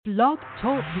Blog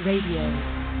Talk Radio.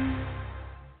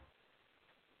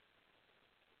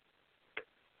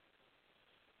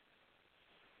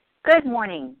 Good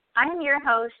morning. I am your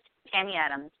host, Tammy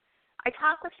Adams. I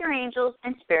talk with your angels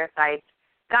and spirit guides,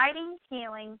 guiding,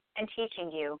 healing, and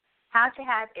teaching you how to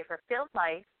have a fulfilled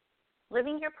life,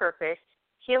 living your purpose,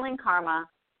 healing karma,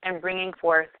 and bringing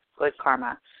forth good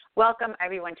karma. Welcome,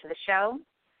 everyone, to the show.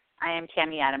 I am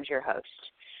Tammy Adams, your host.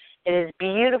 It is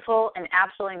beautiful and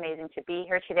absolutely amazing to be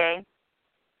here today.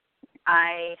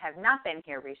 I have not been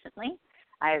here recently.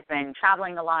 I have been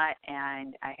traveling a lot,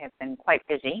 and I have been quite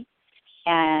busy.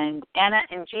 And Anna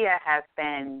and Gia have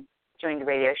been doing the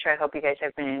radio show. I hope you guys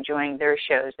have been enjoying their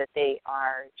shows that they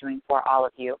are doing for all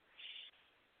of you.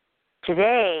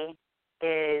 Today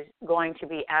is going to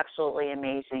be absolutely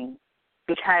amazing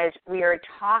because we are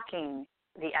talking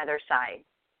the other side.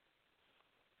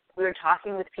 We are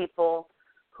talking with people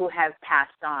who have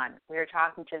passed on. We are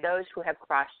talking to those who have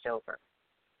crossed over.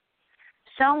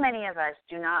 So many of us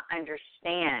do not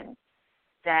understand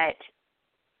that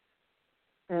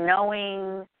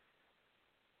knowing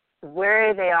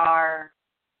where they are,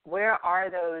 where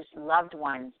are those loved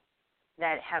ones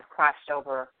that have crossed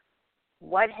over,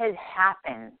 what has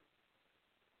happened?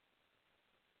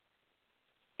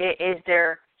 Is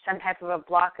there some type of a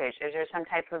blockage? Is there some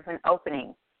type of an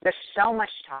opening? There's so much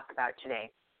to talk about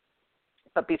today.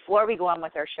 But before we go on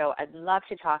with our show, I'd love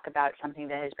to talk about something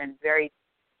that has been very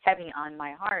heavy on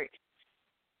my heart.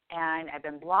 And I've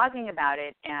been blogging about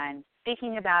it and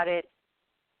speaking about it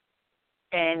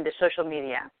in the social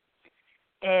media,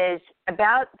 is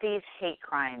about these hate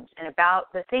crimes and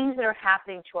about the things that are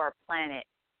happening to our planet.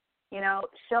 You know,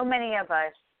 so many of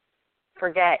us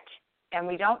forget and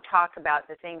we don't talk about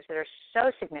the things that are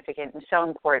so significant and so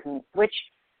important, which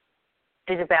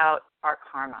is about our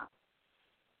karma.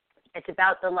 It's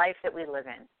about the life that we live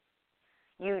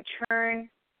in. You turn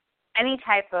any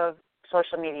type of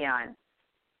social media on,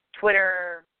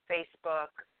 Twitter, Facebook,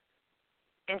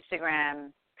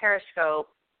 Instagram, Periscope,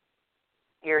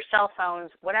 your cell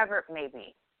phones, whatever it may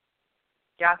be,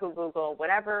 Yahoo, Google,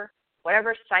 whatever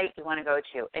site you want to go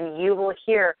to, and you will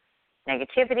hear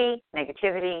negativity,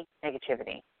 negativity,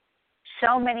 negativity.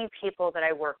 So many people that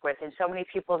I work with and so many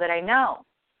people that I know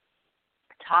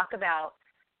talk about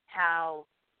how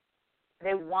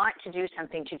they want to do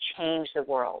something to change the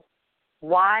world.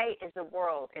 Why is the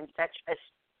world in such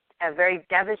a very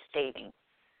devastating,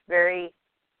 very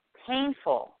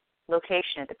painful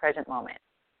location at the present moment?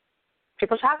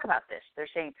 People talk about this. They're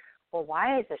saying, well,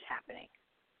 why is this happening?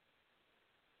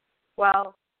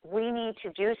 Well, we need to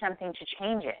do something to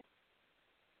change it.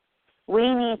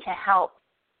 We need to help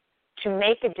to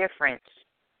make a difference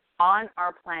on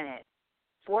our planet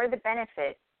for the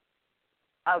benefit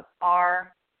of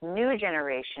our new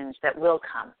generations that will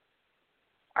come.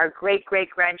 Our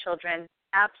great-great-grandchildren,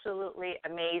 absolutely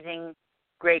amazing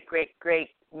great-great-great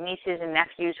nieces and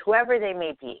nephews, whoever they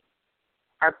may be,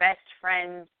 our best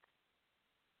friends,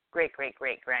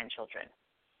 great-great-great-grandchildren.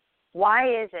 Why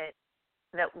is it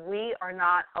that we are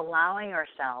not allowing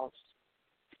ourselves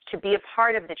to be a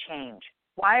part of the change?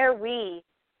 Why are we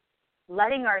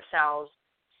letting ourselves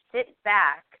sit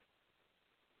back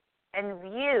and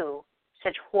view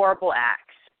such horrible acts?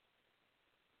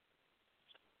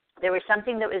 There was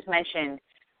something that was mentioned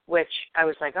which I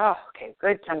was like, oh, okay,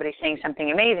 good. Somebody's saying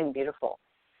something amazing, beautiful.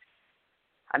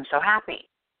 I'm so happy.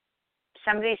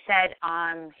 Somebody said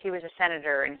he was a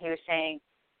senator, and he was saying,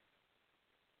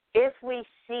 if we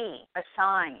see a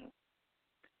sign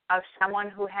of someone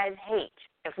who has hate,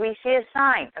 if we see a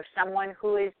sign of someone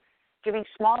who is giving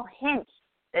small hints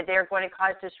that they are going to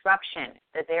cause disruption,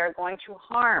 that they are going to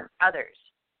harm others,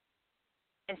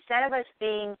 instead of us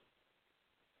being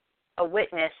a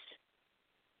witness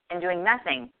and doing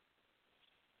nothing,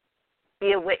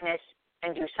 be a witness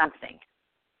and do something.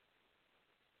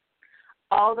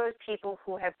 All those people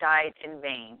who have died in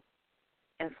vain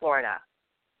in Florida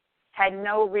had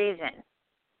no reason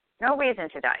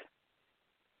to die.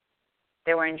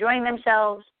 They were enjoying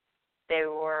themselves, they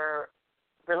were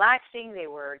relaxing, they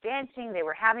were dancing, they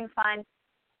were having fun,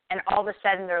 and all of a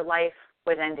sudden their life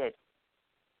was ended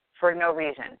for no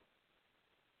reason.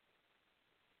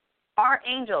 Our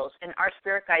angels and our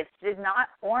spirit guides did not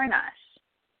warn us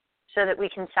so that we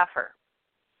can suffer.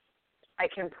 I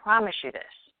can promise you this.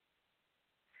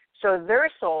 So their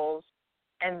souls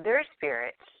and their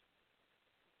spirits,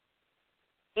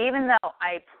 even though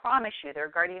I promise you their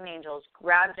guardian angels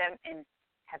grabbed them and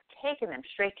have taken them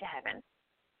straight to heaven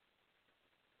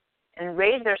and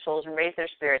raised their souls and raised their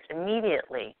spirits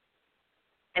immediately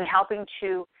and helping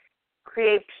to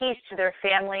create peace to their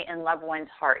family and loved ones'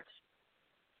 hearts.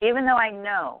 Even though I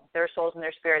know their souls and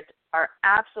their spirits are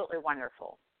absolutely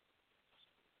wonderful.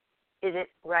 Is it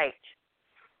right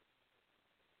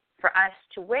for us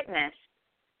to witness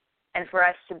and for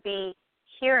us to be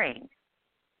hearing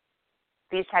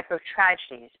these type of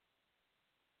tragedies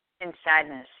and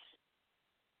sadness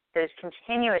that is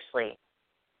continuously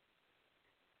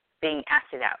being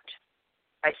acted out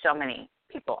by so many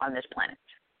people on this planet?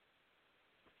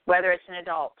 Whether it's an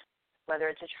adult, whether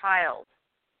it's a child,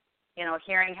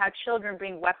 hearing how children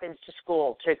bring weapons to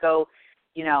school to go,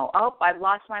 oh, I've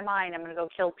lost my mind, I'm going to go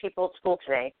kill people at school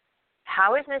today.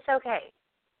 How is this okay?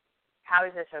 How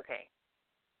is this okay?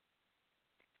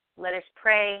 Let us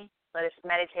pray, let us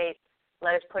meditate,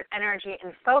 let us put energy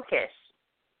and focus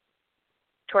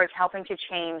towards helping to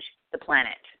change the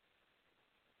planet.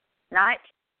 Not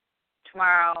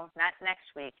tomorrow, not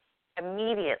next week,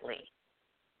 immediately.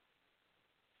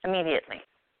 Immediately.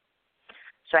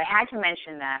 So I had to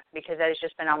mention that because that has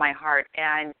just been on my heart.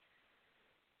 And,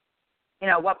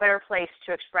 what better place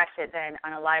to express it than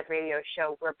on a live radio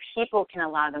show where people can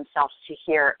allow themselves to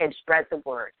hear and spread the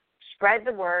word. Spread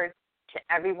the word to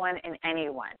everyone and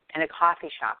anyone, in a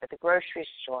coffee shop, at the grocery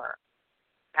store,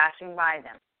 passing by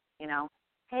them,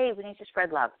 hey, we need to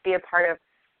spread love. Be a part of,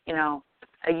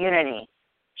 a unity,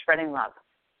 spreading love.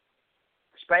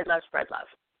 Spread love, spread love.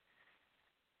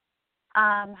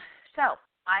 So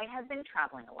I have been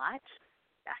traveling a lot,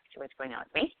 back to what's going on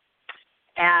with me,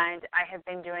 and I have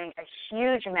been doing a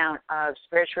huge amount of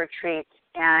spiritual retreats,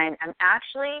 and I'm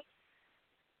actually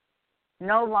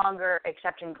no longer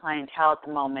accepting clientele at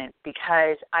the moment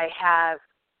because I have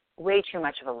way too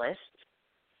much of a list,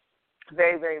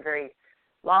 very, very, very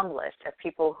long list of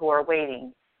people who are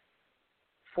waiting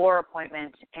for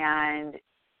appointments and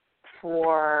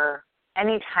for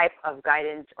any type of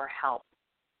guidance or help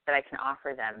that I can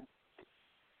offer them.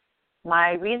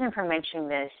 My reason for mentioning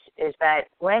this is that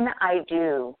when I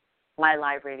do my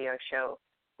live radio show,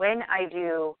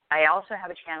 I also have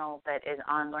a channel that is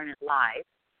on Learn It Live.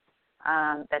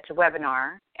 That's a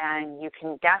webinar, and you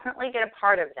can definitely get a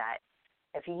part of that.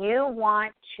 If you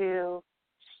want to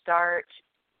start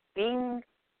being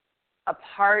a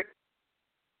part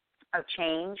of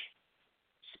change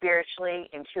spiritually,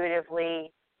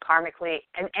 intuitively, karmically,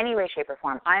 in any way, shape, or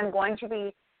form, I'm going to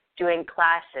be doing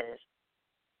classes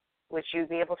which you'll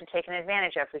be able to take an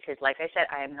advantage of because, like I said,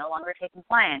 I am no longer taking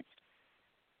clients.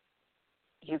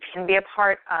 You can be a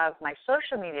part of my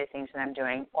social media things that I'm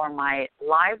doing or my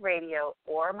live radio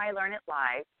or my Learn It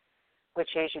Live,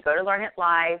 which is you go to Learn It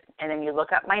Live and then you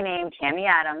look up my name, Tammy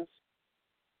Adams,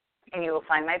 and you will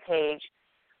find my page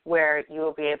where you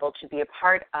will be able to be a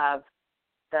part of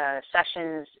the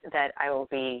sessions that I will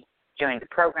be doing, the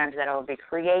programs that I will be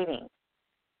creating,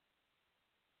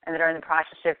 and that are in the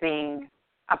process of being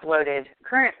uploaded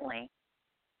currently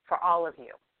for all of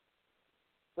you,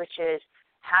 which is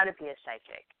how to be a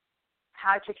psychic,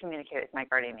 how to communicate with my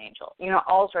guardian angel,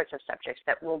 all sorts of subjects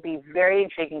that will be very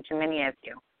intriguing to many of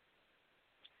you.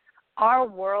 Our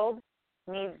world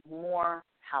needs more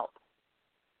help.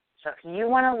 So if you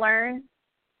want to learn,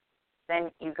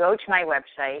 then you go to my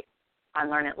website on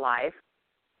Learn It Live,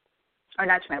 or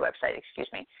not to my website,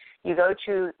 excuse me. You go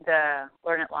to the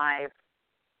Learn It Live,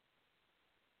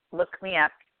 look me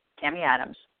up, Tammy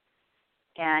Adams,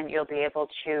 and you'll be able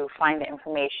to find the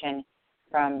information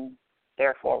from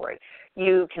there forward.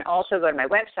 You can also go to my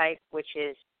website, which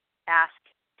is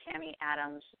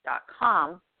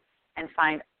asktammyadams.com, and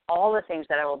find all the things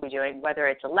that I will be doing, whether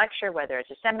it's a lecture, whether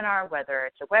it's a seminar, whether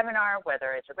it's a webinar,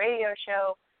 whether it's a radio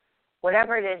show,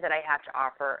 whatever it is that I have to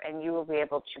offer, and you will be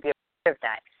able to be a part of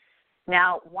that.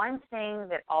 Now, one thing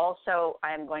that also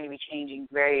I'm going to be changing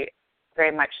very,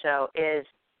 very much so is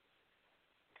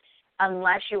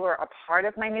unless you are a part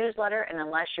of my newsletter and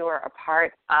unless you are a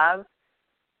part of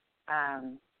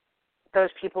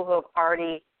those people who have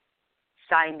already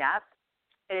signed up,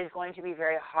 it is going to be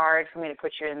very hard for me to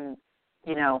put you in,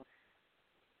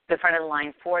 the front of the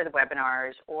line for the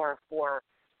webinars or for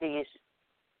these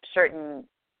certain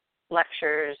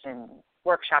lectures and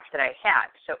workshops that I have.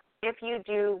 So if you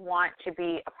do want to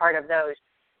be a part of those,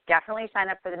 definitely sign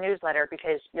up for the newsletter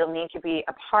because you'll need to be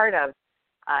a part of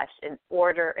us in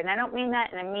order, and I don't mean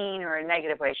that in a mean or a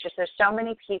negative way. It's just there's so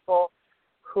many people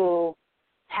who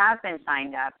have been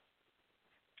signed up,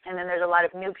 and then there's a lot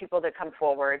of new people that come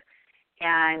forward,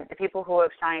 and the people who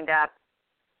have signed up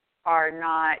are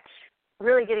not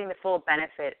really getting the full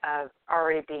benefit of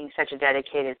already being such a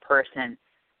dedicated person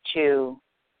to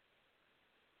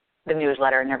the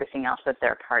newsletter and everything else that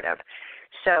they're part of.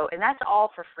 So, and that's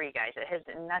all for free, guys. It has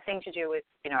nothing to do with,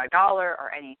 $1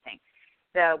 or anything.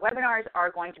 The webinars are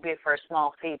going to be for a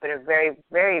small fee, but a very,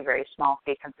 very, very small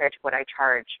fee compared to what I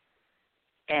charge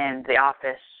in the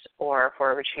office or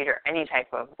for a retreat or any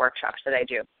type of workshops that I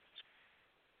do.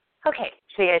 Okay,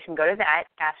 so you guys can go to that,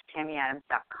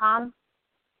 asktammyadams.com,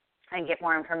 and get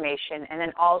more information. And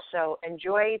then also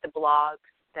enjoy the blog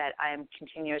that I'm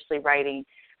continuously writing.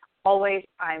 Always,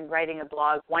 I'm writing a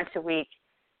blog once a week.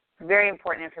 Very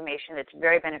important information that's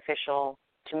very beneficial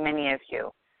to many of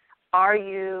you. Are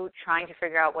you trying to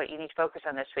figure out what you need to focus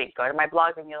on this week? Go to my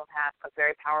blog and you'll have a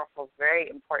very powerful, very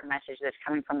important message that's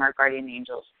coming from our guardian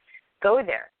angels. Go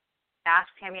there,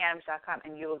 asktammyadams.com,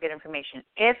 and you will get information.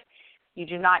 If you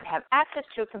do not have access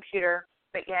to a computer,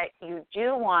 but yet you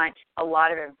do want a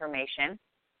lot of information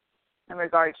in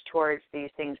regards towards these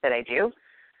things that I do,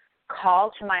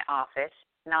 call to my office,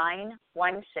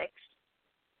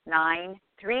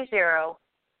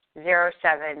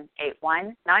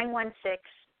 916-930-0781,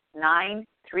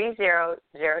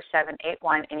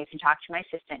 916-930-0781, and you can talk to my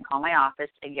assistant and call my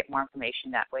office and get more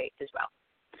information that way as well.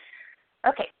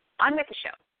 Okay, on with the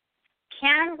show.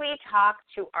 Can we talk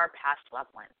to our past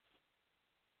loved ones?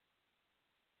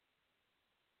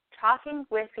 Talking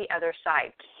with the other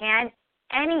side. Can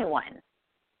anyone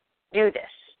do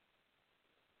this?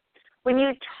 When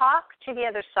you talk to the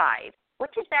other side,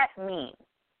 what does that mean?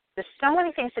 There's so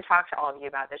many things to talk to all of you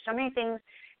about. There's so many things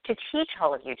to teach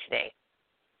all of you today.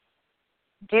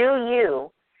 Do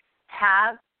you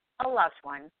have a loved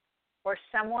one or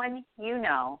someone you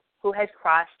know who has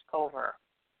crossed over?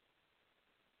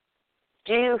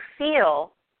 Do you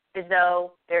feel as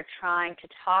though they're trying to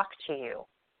talk to you?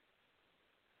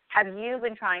 Have you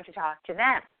been trying to talk to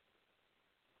them?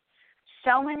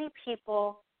 So many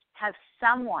people have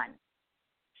someone.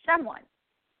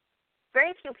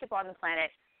 Very few people on the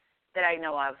planet that I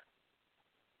know of,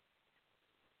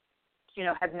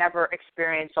 have never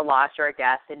experienced a loss or a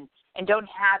death and don't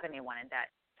have anyone in that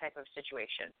type of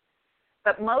situation.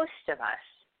 But most of us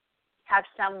have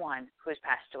someone who's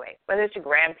passed away, whether it's a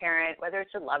grandparent, whether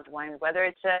it's a loved one, whether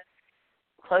it's a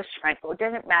close friend. It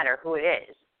doesn't matter who it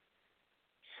is.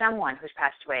 Someone who's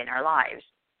passed away in our lives.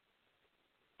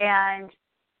 And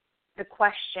the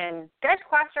question does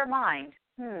cross our mind,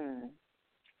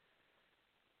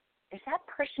 is that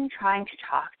person trying to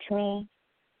talk to me?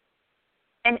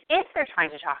 And if they're trying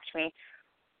to talk to me,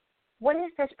 what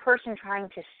is this person trying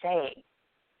to say?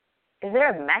 Is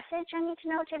there a message I need to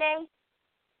know today?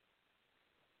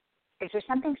 Is there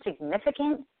something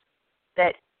significant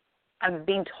that I'm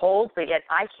being told, but yet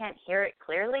I can't hear it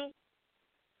clearly?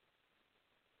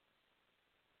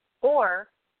 Or,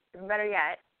 even better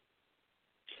yet,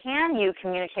 can you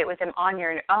communicate with them on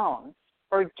your own?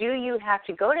 Or do you have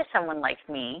to go to someone like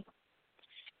me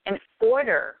in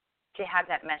order to have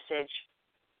that message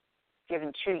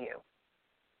given to you?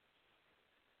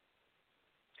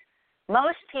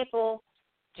 Most people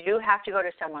do have to go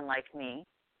to someone like me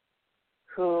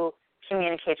who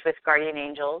communicates with guardian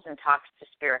angels and talks to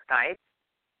spirit guides.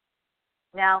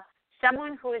 Now,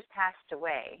 someone who has passed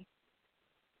away,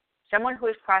 someone who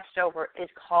has crossed over, is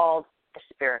called a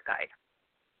spirit guide.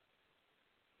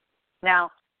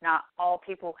 Now, not all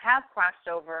people who have crossed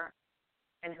over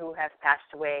and who have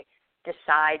passed away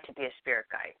decide to be a spirit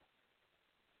guide.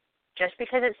 Just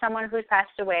because it's someone who's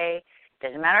passed away,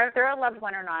 doesn't matter if they're a loved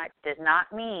one or not, does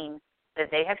not mean that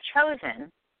they have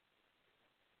chosen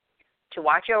to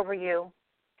watch over you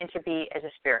and to be as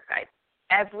a spirit guide.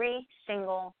 Every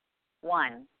single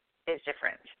one is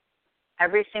different.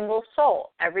 Every single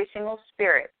soul, every single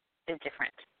spirit is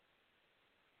different.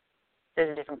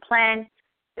 There's a different plan.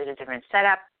 There's a different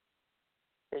setup.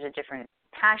 There's a different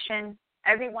passion.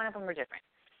 Every one of them are different.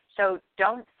 So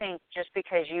don't think just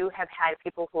because you have had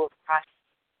people who have crossed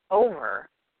over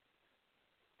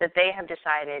that they have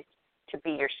decided to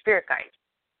be your spirit guide.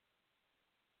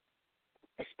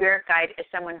 A spirit guide is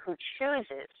someone who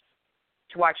chooses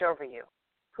to watch over you,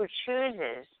 who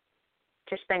chooses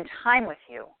to spend time with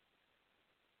you,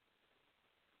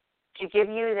 to give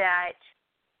you that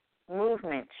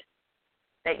movement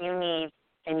that you need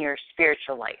in your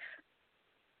spiritual life.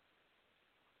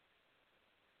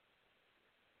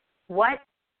 What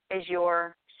is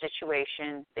your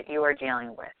situation that you are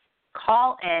dealing with?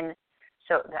 Call in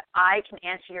so that I can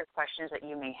answer your questions that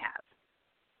you may have.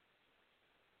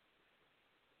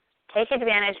 Take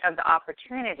advantage of the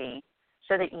opportunity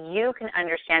so that you can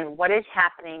understand what is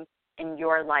happening in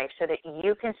your life, so that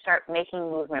you can start making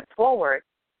movement forward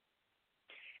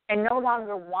and no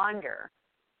longer wander.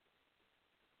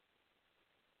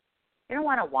 You don't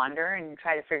want to wander and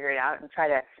try to figure it out and try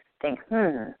to think,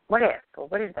 what if? Or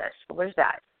what is this? Or what is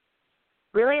that?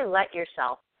 Really let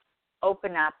yourself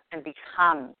open up and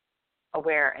become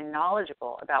aware and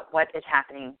knowledgeable about what is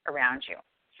happening around you.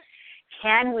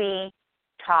 Can we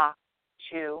talk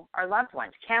to our loved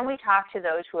ones? Can we talk to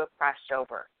those who have crossed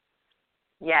over?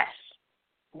 Yes.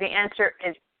 The answer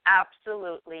is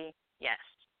absolutely yes.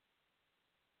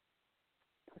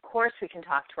 Of course we can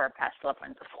talk to our past loved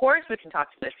ones. Of course we can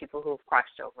talk to those people who have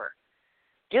crossed over.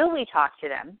 Do we talk to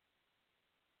them?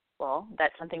 Well,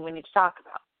 that's something we need to talk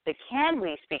about. But can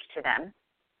we speak to them?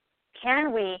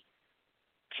 Can we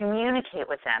communicate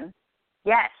with them?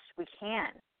 Yes, we can.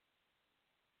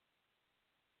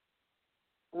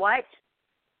 What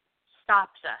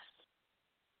stops us?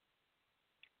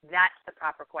 That's the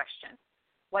proper question.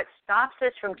 What stops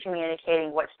us from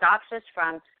communicating? What stops us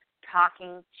from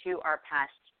talking to our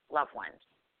past loved ones?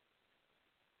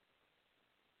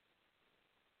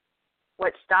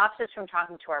 What stops us from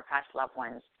talking to our past loved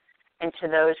ones and to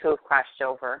those who have crossed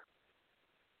over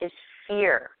is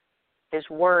fear, is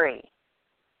worry.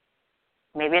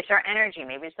 Maybe it's our energy.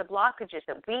 Maybe it's the blockages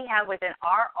that we have within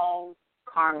our own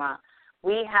karma.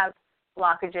 We have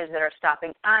blockages that are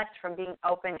stopping us from being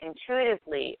open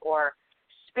intuitively or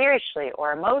spiritually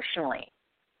or emotionally.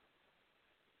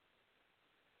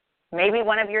 Maybe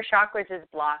one of your chakras is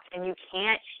blocked and you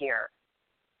can't hear.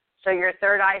 So your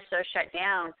third eye is so shut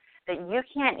down that you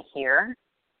can't hear.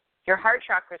 Your heart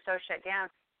chakra is so shut down,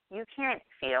 you can't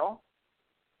feel.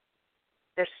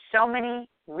 There's so many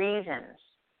reasons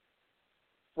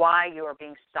why you are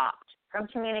being stopped from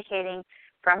communicating,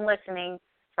 from listening,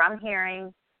 from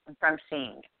hearing, and from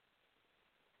seeing.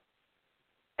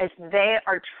 As they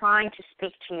are trying to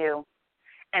speak to you,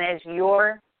 and as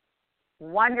your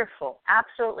wonderful,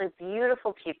 absolutely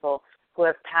beautiful people who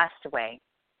have passed away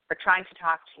are trying to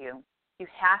talk to you, you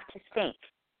have to think.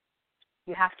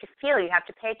 You have to feel. You have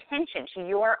to pay attention to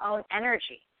your own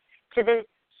energy, to the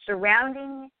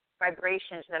surrounding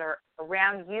vibrations that are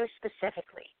around you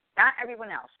specifically, not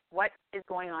everyone else. What is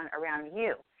going on around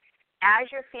you? As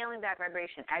you're feeling that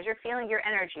vibration, as you're feeling your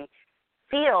energy,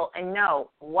 feel and know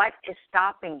what is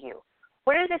stopping you.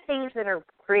 What are the things that are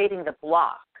creating the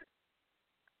block?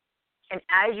 And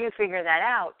as you figure that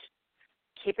out,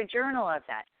 keep a journal of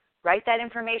that. Write that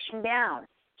information down.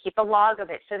 Keep a log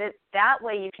of it so that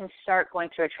way you can start going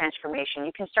through a transformation.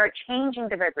 You can start changing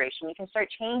the vibration. You can start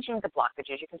changing the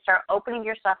blockages. You can start opening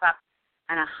yourself up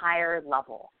on a higher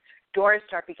level. Doors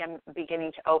start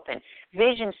beginning to open.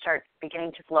 Visions start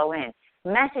beginning to flow in.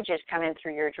 Messages come in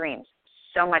through your dreams.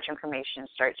 So much information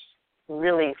starts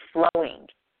really flowing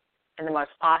in the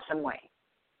most awesome way.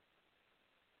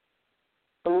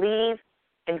 Believe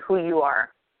in who you are.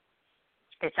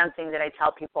 It's something that I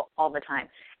tell people all the time.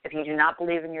 If you do not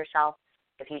believe in yourself,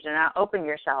 if you do not open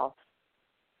yourself,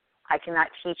 I cannot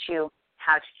teach you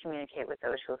how to communicate with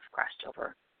those who have crossed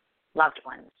over, loved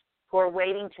ones, who are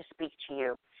waiting to speak to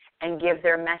you and give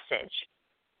their message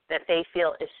that they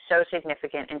feel is so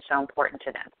significant and so important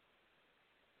to them.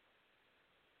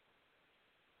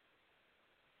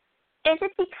 Is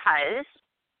it because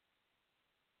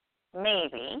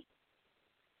maybe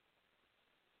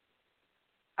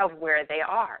of where they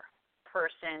are?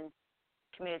 Person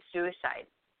committed suicide.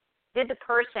 Did the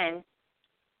person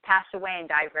pass away and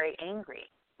die very angry?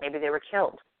 Maybe they were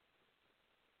killed.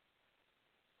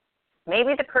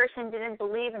 Maybe the person didn't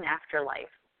believe in afterlife,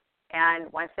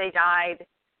 and once they died,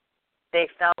 they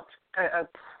felt a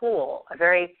pull, a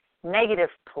very negative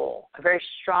pull, a very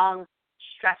strong,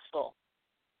 stressful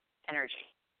energy.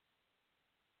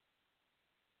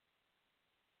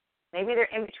 Maybe they're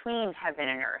in between heaven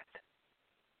and earth.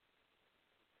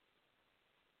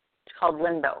 It's called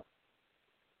limbo.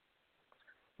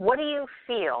 What do you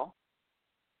feel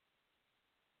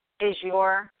is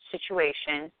your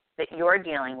situation that you're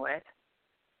dealing with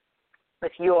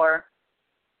your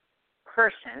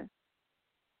person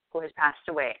who has passed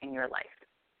away in your life?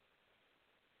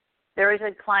 There was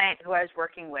a client who I was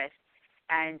working with,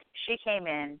 and she came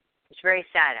in. It's very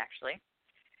sad, actually.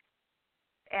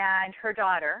 And her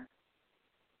daughter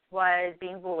was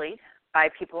being bullied by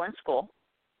people in school.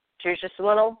 She was just a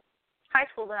little high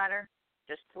school daughter,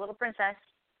 just a little princess.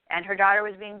 And her daughter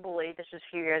was being bullied. This was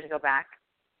a few years ago back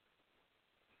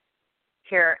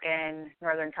here in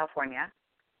Northern California.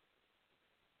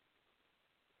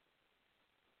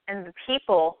 And the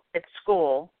people at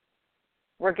school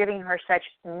were giving her such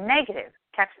negative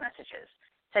text messages,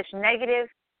 such negative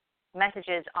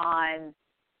messages on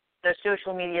those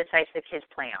social media sites that kids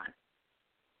play on,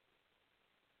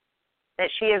 that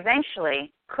she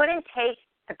eventually couldn't take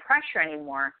the pressure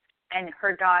anymore, and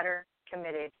her daughter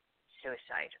committed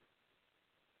suicide.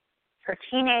 Her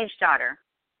teenage daughter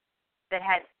that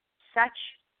had such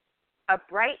a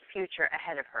bright future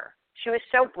ahead of her. She was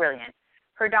so brilliant.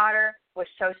 Her daughter was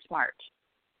so smart.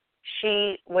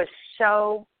 She was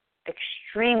so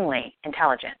extremely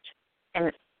intelligent.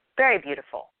 And very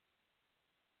beautiful.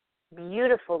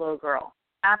 Beautiful little girl.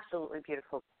 Absolutely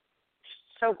beautiful.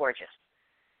 So gorgeous.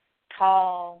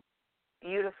 Tall,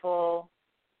 beautiful,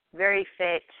 very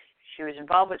fit. She was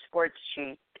involved with sports.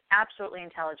 She absolutely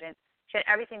intelligent. She had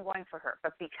everything going for her.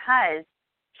 But because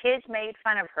kids made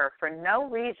fun of her for no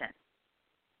reason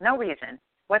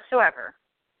whatsoever,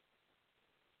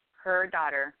 her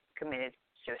daughter committed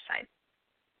suicide.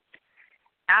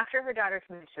 After her daughter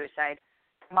committed suicide,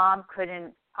 mom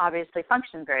couldn't obviously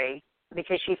function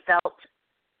because she felt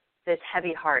this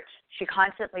heavy heart. She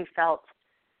constantly felt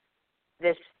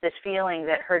this feeling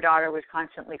that her daughter was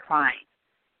constantly crying.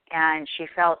 And she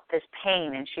felt this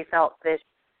pain, and she felt this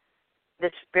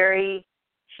very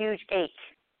huge ache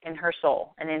in her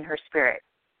soul and in her spirit.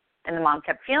 And the mom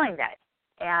kept feeling that.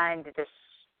 And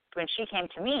when she came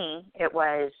to me, it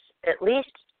was at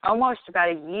least almost about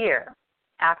a year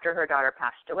after her daughter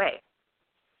passed away.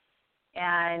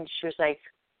 And she was like,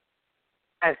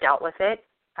 I've dealt with it.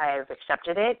 I've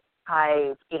accepted it.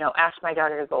 I've, asked my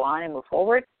daughter to go on and move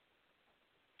forward.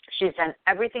 She's done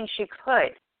everything she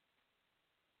could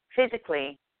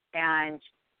physically and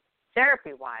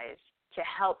therapy-wise to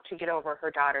help to get over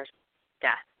her daughter's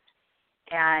death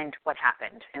and what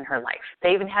happened in her life.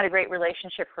 They even had a great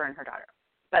relationship, her and her daughter.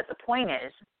 But the point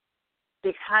is,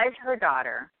 because her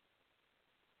daughter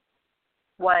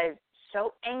was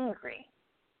so angry,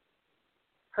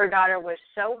 her daughter was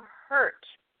so hurt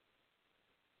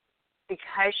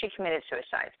because she committed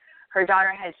suicide. Her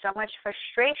daughter had so much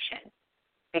frustration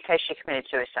because she committed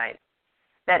suicide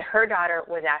that her daughter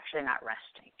was actually not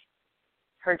resting.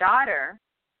 Her daughter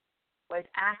was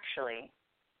actually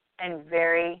in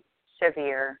very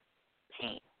severe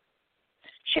pain.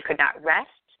 She could not rest.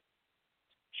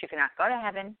 She could not go to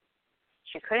heaven.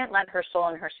 She couldn't let her soul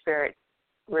and her spirit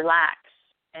relax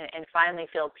and finally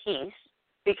feel peace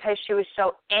because she was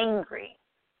so angry.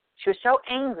 She was so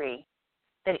angry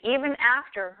that even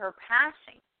after her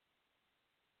passing,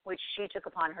 which she took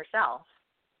upon herself,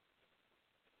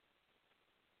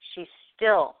 she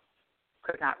still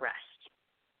could not rest.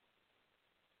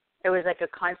 It was like a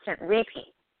constant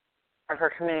repeat of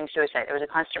her committing suicide. It was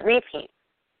a constant repeat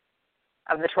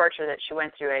of the torture that she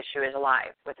went through as she was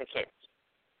alive with the kids.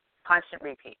 Constant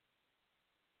repeat.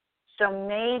 So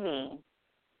maybe,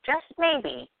 just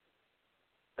maybe,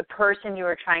 the person you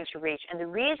are trying to reach, and the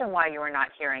reason why you are not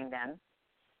hearing them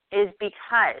is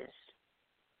because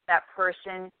that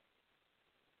person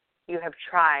you have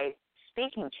tried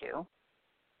speaking to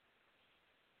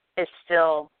is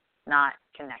still not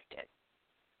connected,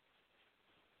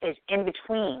 is in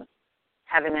between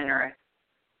heaven and earth,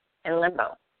 in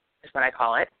limbo is what I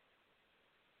call it,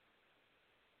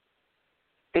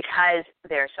 because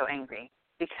they're so angry,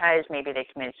 because maybe they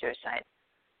committed suicide,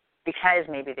 because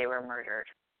maybe they were murdered,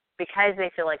 because they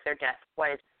feel like their death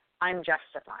was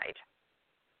unjustified.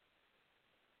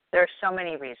 There are so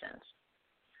many reasons.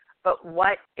 But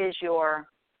what is your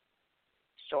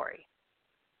story?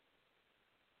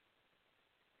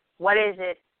 What is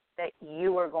it that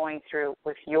you are going through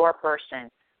with your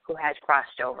person who has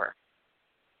crossed over?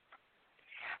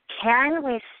 Can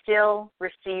we still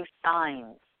receive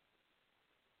signs,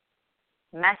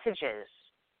 messages,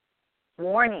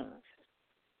 warnings?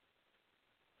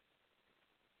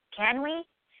 Can we?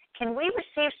 Can we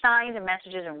receive signs and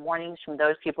messages and warnings from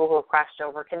those people who have crossed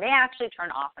over? Can they actually turn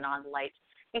off and on the lights?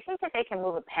 You think that they can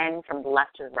move a pen from the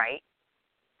left to the right?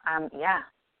 Yeah,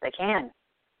 they can.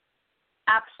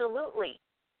 Absolutely,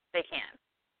 they can.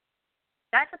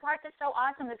 That's the part that's so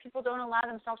awesome that people don't allow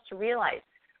themselves to realize.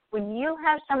 When you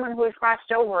have someone who has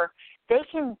crossed over, they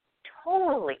can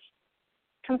totally,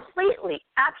 completely,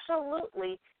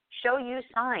 absolutely show you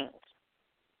signs.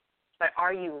 But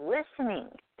are you listening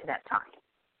to that sign?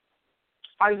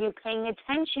 Are you paying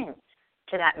attention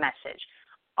to that message?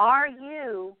 Are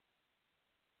you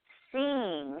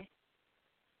seeing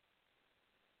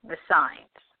the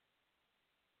signs?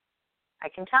 I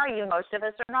can tell you most of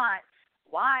us are not.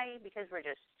 Why? Because we're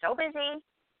just so busy,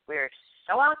 we're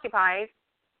so occupied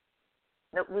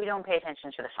that we don't pay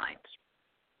attention to the signs.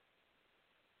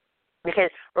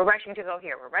 Because we're rushing to go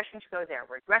here, we're rushing to go there,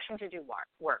 we're rushing to do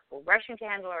work, we're rushing to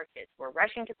handle our kids, we're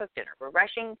rushing to cook dinner, we're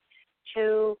rushing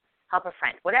to help a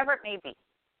friend, whatever it may be.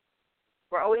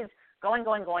 We're always going.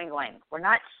 We're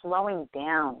not slowing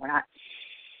down. We're not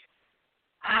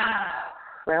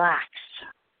relaxed.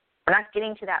 We're not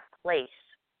getting to that place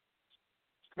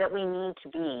that we need to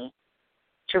be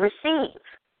to receive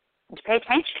and to pay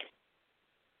attention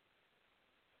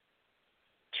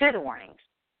to the warnings,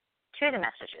 to the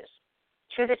messages,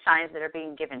 to the signs that are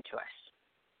being given to us.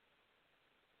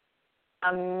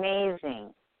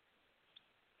 Amazing.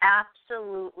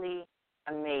 Absolutely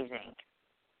amazing.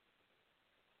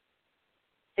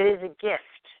 It is a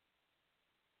gift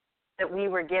that we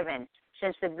were given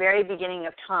since the very beginning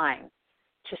of time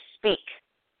to speak,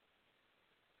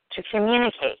 to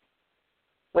communicate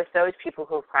with those people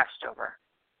who have crossed over.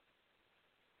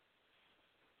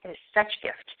 It is such a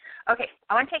gift. Okay,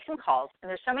 I want to take some calls, and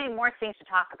there's so many more things to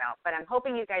talk about, but I'm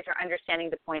hoping you guys are understanding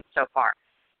the point so far.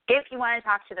 If you want to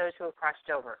talk to those who have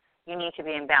crossed over, you need to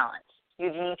be in balance.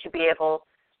 You need to be able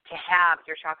to have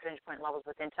your chakra and point levels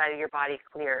within inside of your body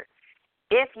cleared.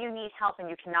 If you need help and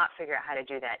you cannot figure out how to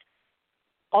do that,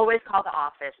 always call the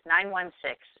office,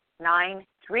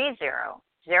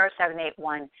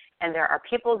 916-930-0781, and there are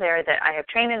people there that I have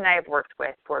trained and I have worked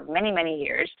with for many, many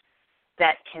years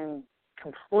that can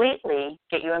completely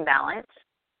get you in balance,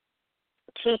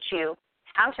 teach you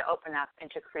how to open up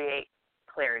and to create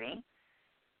clarity,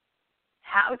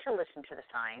 how to listen to the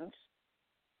signs,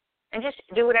 and just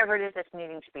do whatever it is that's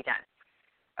needing to be done.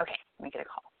 Okay, let me get a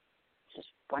call. This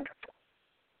is wonderful.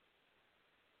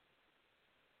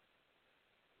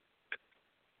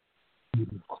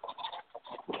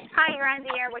 Hi, you're on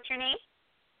the air. What's your name?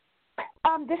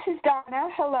 This is Donna.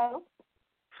 Hello.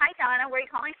 Hi, Donna. Where are you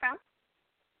calling from?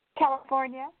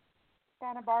 California,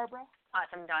 Santa Barbara.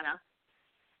 Awesome, Donna.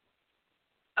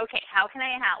 Okay, how can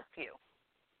I help you?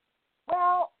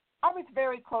 Well, I was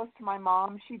very close to my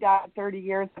mom. She died 30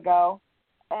 years ago.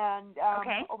 And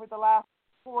over the last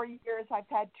 4 years, I've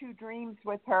had 2 dreams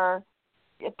with her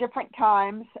at different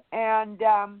times. And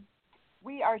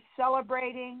we are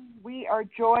celebrating. We are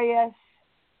joyous.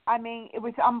 I mean, it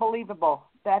was unbelievable,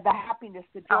 the happiness,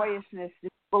 the joyousness, the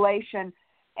jubilation.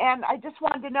 And I just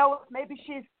wanted to know if maybe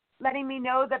she's letting me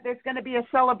know that there's going to be a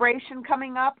celebration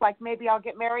coming up, like maybe I'll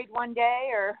get married one day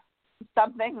or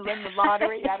something, win the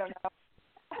lottery. I don't know.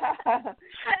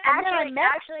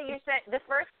 Actually, you said the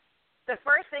first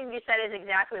thing you said is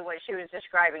exactly what she was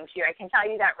describing to you. I can tell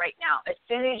you that right now. As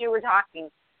soon as you were talking,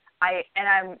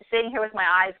 I'm sitting here with my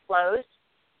eyes closed,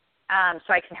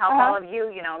 so I can help all of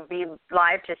you, be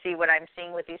live to see what I'm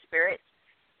seeing with these spirits.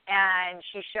 And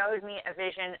she showed me a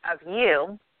vision of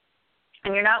you,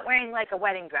 and you're not wearing like a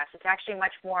wedding dress. It's actually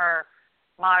much more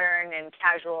modern and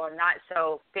casual and not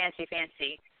so fancy,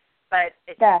 but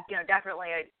it's definitely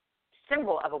a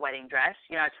symbol of a wedding dress.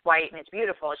 It's white and it's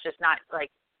beautiful. It's just not like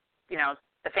the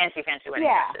fancy wedding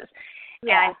dresses.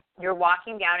 Yeah. And you're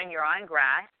walking down and you're on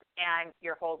grass and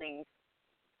you're holding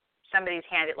somebody's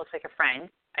hand. It looks like a friend.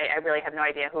 I really have no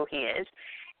idea who he is.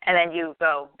 And then you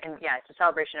go and it's a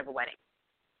celebration of a wedding.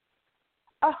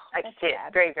 Oh, I can see it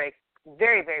very, very,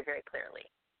 very, very, very clearly.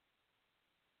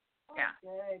 Oh, yeah.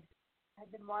 Good.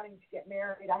 I've been wanting to get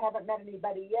married. I haven't met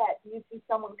anybody yet. Do you see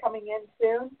someone coming in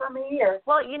soon for me? Or?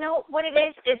 Well, you know what it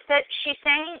is? It's that she's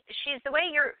the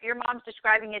way your mom's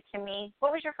describing it to me.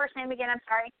 What was your first name again? I'm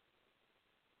sorry.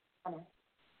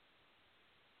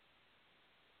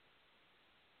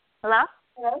 Hello?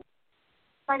 Hello?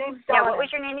 My name's Donna. Yeah, what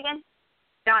was your name again?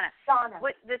 Donna.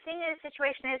 What the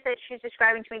situation is that she's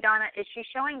describing to me, Donna, is she's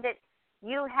showing that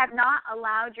you have not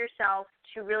allowed yourself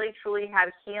to really, truly have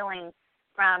healing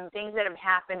from things that have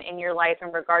happened in your life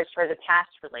in regards to the past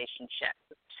relationship.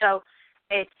 So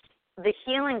it's the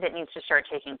healing that needs to start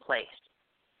taking place.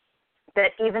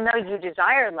 That even though you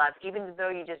desire love, even though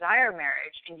you desire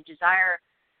marriage, and you desire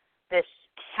this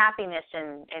happiness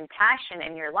and passion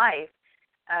in your life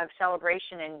of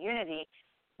celebration and unity,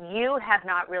 you have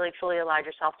not really truly allowed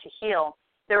yourself to heal.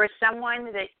 There is someone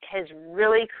that has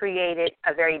really created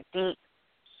a very deep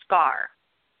scar,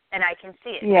 and I can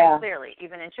see it very clearly,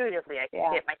 even intuitively. I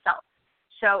can see it myself.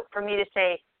 So for me to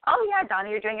say, oh, yeah, Donna,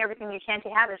 you're doing everything you can to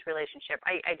have this relationship,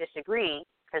 I disagree,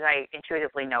 because I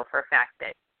intuitively know for a fact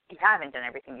that you haven't done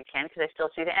everything you can, because I still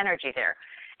see the energy there.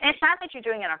 And it's not that you're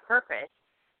doing it on purpose.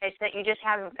 It's that you just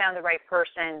haven't found the right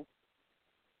person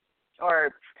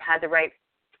or had the right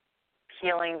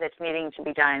healing that's needing to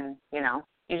be done.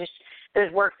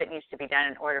 There's work that needs to be done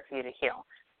in order for you to heal.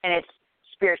 And it's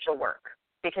spiritual work,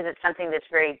 because it's something that's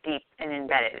very deep and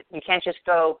embedded. You can't just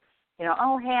go,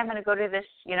 oh, hey, I'm going to go to this,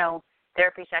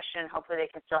 therapy session. Hopefully they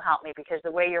can still help me, because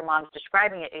the way your mom's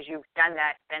describing it is you've done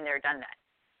that, been there, done that.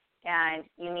 And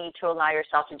you need to allow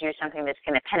yourself to do something that's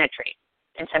going to penetrate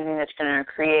and something that's going to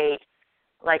create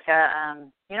like a,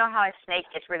 how a snake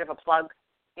gets rid of a plug,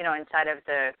 inside of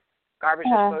the garbage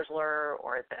disposaler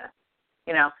or the,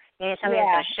 you need something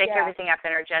that's going to shake everything up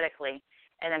energetically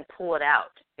and then pull it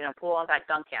out, pull all that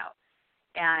gunk out.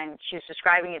 And she's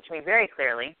describing it to me very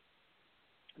clearly.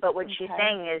 But what she's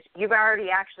saying is you've already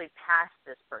actually passed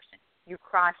this person. You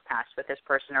crossed paths with this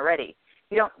person already.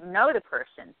 You don't know the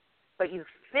person, but you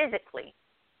physically,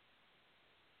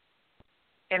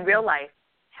 in real life,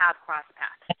 have crossed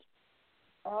paths.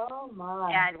 Oh,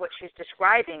 my. And what she's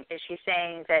describing is she's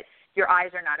saying that your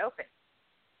eyes are not open.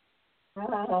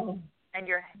 Oh. And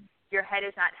your head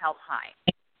is not held high.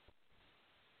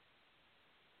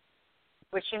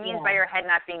 What she means by your head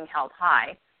not being held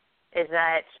high is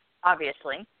that,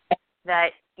 obviously,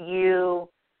 that you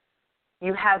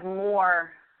have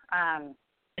more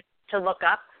to look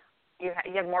up. You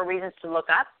have more reasons to look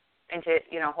up and to,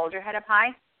 hold your head up high.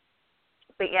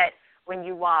 But yet, when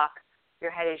you walk,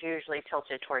 your head is usually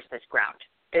tilted towards this ground.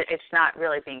 It's not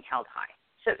really being held high.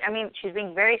 So, she's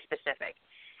being very specific.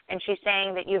 And she's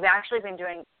saying that you've actually been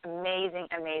doing amazing,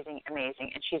 amazing,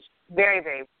 amazing. And she's very,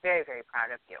 very, very, very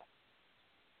proud of you.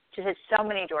 She said so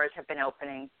many doors have been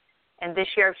opening. And this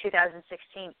year of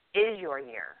 2016 is your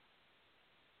year.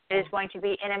 It is going to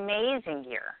be an amazing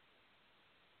year.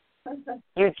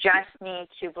 You just need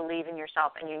to believe in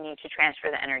yourself, and you need to transfer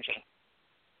the energy.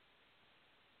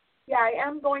 Yeah, I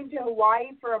am going to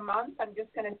Hawaii for a month. I'm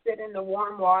just going to sit in the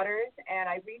warm waters. And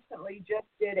I recently just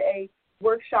did a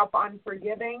workshop on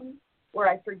forgiving where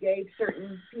I forgave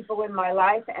certain people in my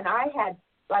life. And I had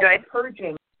a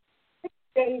purging, 6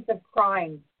 days of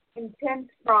crying, intense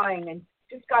crying, and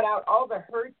just got out all the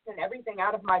hurts and everything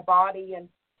out of my body. And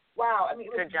wow, it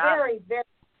was very, very hard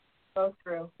to go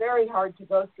through, very hard to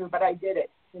go through, but I did it,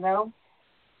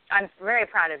 I'm very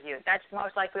proud of you. That's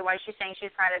most likely why she's saying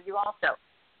she's proud of you also.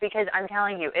 Because I'm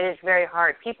telling you, it is very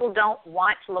hard. People don't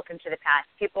want to look into the past.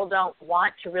 People don't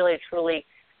want to really, truly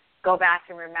go back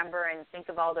and remember and think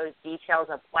of all those details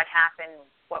of what happened,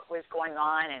 what was going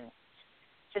on, and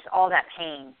just all that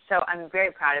pain. So I'm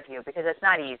very proud of you because it's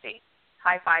not easy.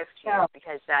 High five to you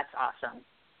because that's awesome.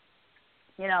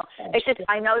 It's just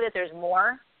I know that there's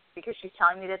more because she's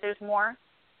telling me that there's more,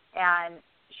 and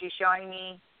she's showing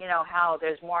me, how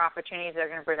there's more opportunities that are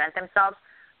going to present themselves.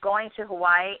 Going to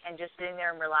Hawaii and just sitting there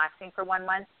and relaxing for 1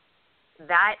 month,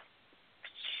 that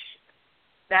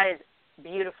is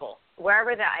beautiful.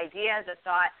 Wherever the idea, the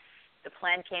thought, the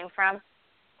plan came from,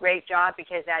 great job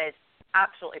because that is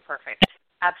absolutely perfect.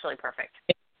 Absolutely perfect.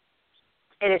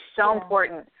 It is so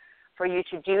important for you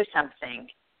to do something.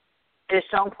 It is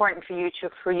so important for you to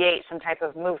create some type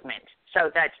of movement.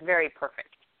 So that's very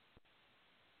perfect.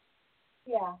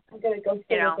 Yeah, I'm going to go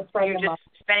stay with a friend of mine. You're just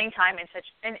spending time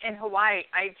in Hawaii.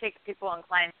 I take people and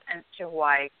clients to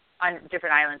Hawaii, on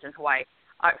different islands in Hawaii,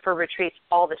 for retreats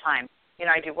all the time.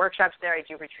 I do workshops there, I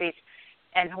do retreats,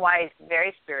 and Hawaii is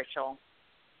very spiritual.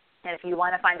 And if you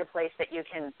want to find a place that you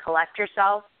can collect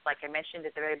yourself, like I mentioned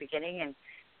at the very beginning, and,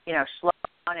 slow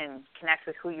down and connect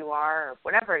with who you are or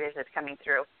whatever it is that's coming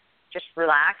through, just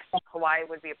relax, Hawaii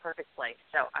would be a perfect place.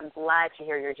 So I'm glad to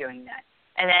hear you're doing that.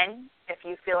 And then if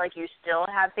you feel like you still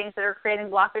have things that are creating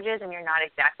blockages and you're not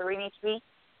exactly where you need to be,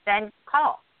 then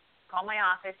call my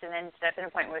office and then set up an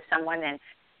appointment with someone. And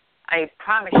I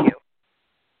promise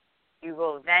you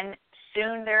will then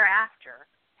soon thereafter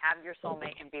have your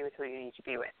soulmate and be with who you need to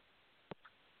be with.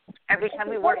 Every time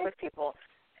we work with people,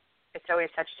 it's always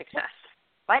such success.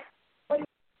 What?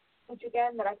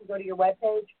 Again, that I can go to your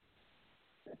webpage?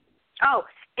 Oh,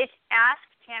 it's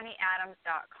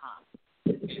AskTammyAdams.com.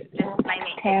 Just my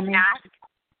name. Tammy.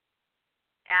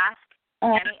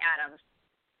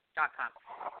 AskTammyAdams.com.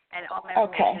 And all my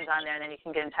information is on there, and then you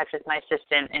can get in touch with my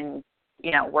assistant and,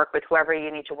 work with whoever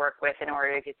you need to work with in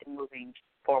order to get them moving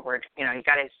forward. You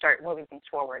got to start moving things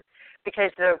forward.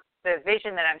 Because the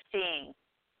vision that I'm seeing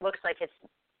looks like it's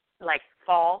like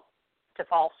fall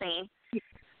scene.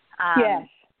 Yes.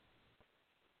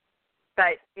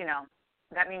 But,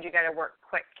 that means you got to work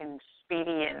quick and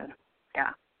speedy and,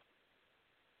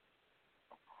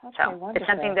 Okay, so wonderful. It's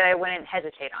something that I wouldn't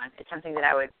hesitate on. It's something that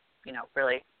I would,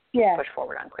 really push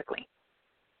forward on quickly.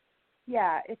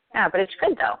 Yeah. But it's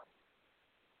good, though.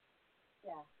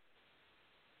 Yeah.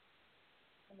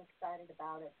 I'm excited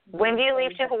about it. When do you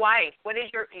leave to Hawaii? What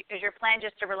is your plan?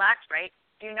 Just to relax, right?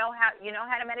 Do you know how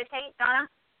to meditate, Donna?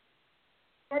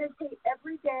 Meditate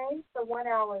every day for 1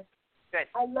 hour. Good.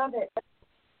 I love it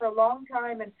for a long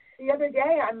time. And the other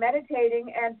day I'm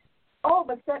meditating and all of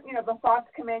a sudden, the thoughts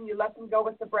come in, you let them go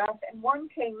with the breath, and one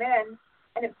came in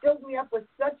and it filled me up with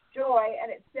such joy,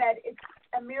 and it said, it's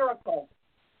a miracle.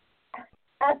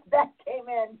 That came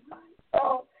in.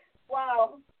 So,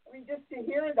 wow. Just to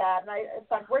hear that, and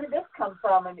it's like, where did this come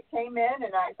from? And it came in,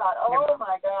 and I thought, oh,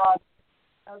 my God.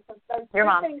 Those Your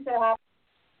mom. things that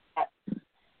happen.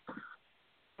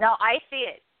 No, I see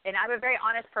it, and I'm a very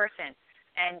honest person.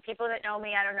 And people that know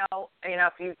me, I don't know,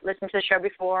 if you've listened to the show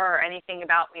before or anything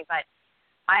about me, but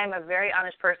I am a very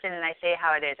honest person, and I say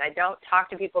how it is. I don't talk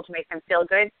to people to make them feel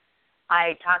good.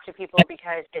 I talk to people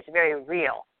because it's very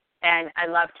real, and I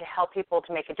love to help people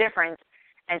to make a difference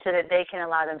and so that they can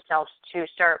allow themselves to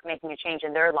start making a change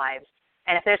in their lives.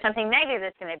 And if there's something negative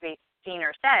that's going to be seen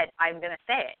or said, I'm going to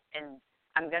say it. And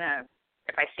I'm going to,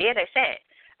 if I see it, I say it.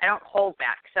 I don't hold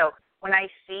back. So when I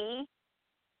see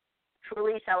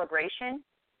truly celebration,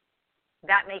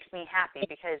 that makes me happy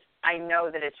because I know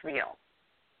that it's real.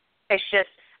 It's just,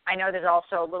 I know there's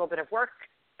also a little bit of work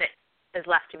that is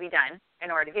left to be done in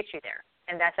order to get you there.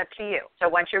 And that's up to you. So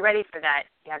once you're ready for that,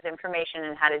 you have the information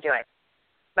on how to do it.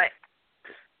 But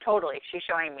totally, she's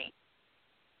showing me.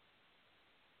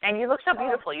 And you look so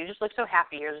beautiful. You just look so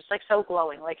happy. You're just like so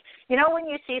glowing. Like, you know when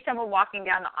you see someone walking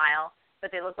down the aisle,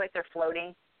 but they look like they're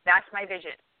floating? That's my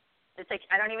vision. It's like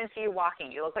I don't even see you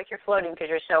walking. You look like you're floating because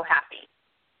you're so happy.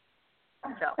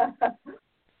 So,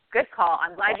 good call.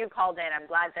 I'm glad you called in. I'm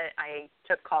glad that I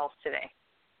took calls today.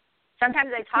 Sometimes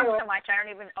I talk so much I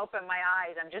don't even open my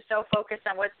eyes. I'm just so focused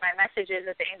on what my message is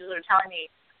that the angels are telling me.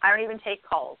 I don't even take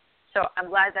calls. So I'm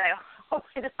glad that I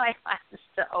opened my eyes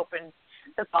to open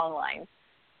the phone line.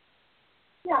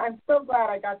 Yeah, I'm so glad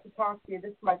I got to talk to you.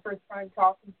 This is my first time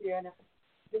talking to you, and it's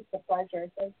just a pleasure.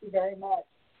 Thank you very much.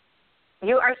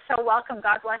 You are so welcome.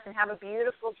 God bless, and have a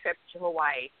beautiful trip to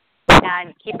Hawaii.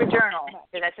 And keep a journal,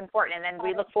 because that's important. And then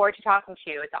we look forward to talking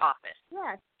to you at the office.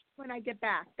 Yes, when I get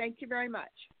back. Thank you very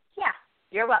much. Yeah,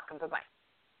 you're welcome. Bye-bye.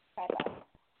 Bye-bye.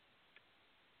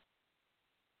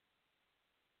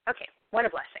 Okay, what a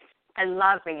blessing. I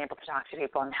love being able to talk to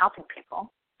people and helping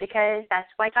people because that's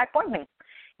why God formed me.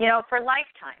 You know, for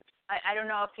lifetimes. I don't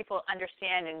know if people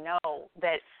understand and know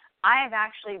that I have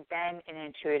actually been an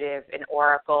intuitive, an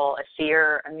oracle, a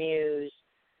seer, a muse,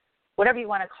 whatever you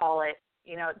want to call it.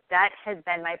 You know, that has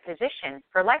been my position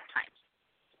for lifetimes.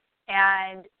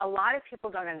 And a lot of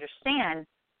people don't understand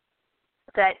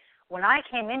that when I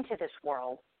came into this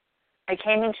world, I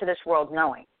came into this world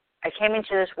knowing. I came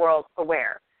into this world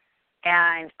aware.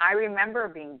 And I remember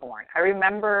being born. I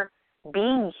remember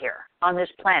being here on this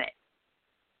planet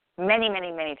many,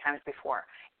 many, many times before,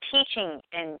 teaching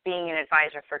and being an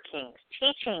advisor for kings,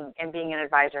 teaching and being an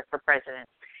advisor for presidents,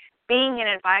 being an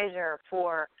advisor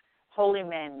for holy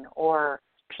men or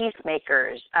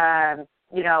peacemakers,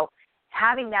 you know,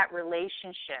 having that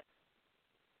relationship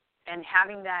and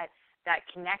having that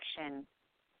connection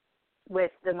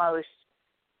with the most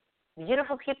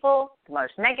beautiful people, the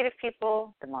most negative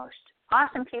people, the most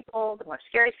awesome people, the most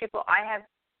scary people. I have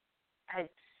had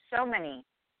so many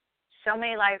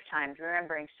lifetimes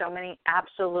remembering so many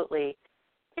absolutely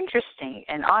interesting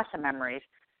and awesome memories.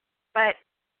 But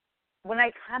when I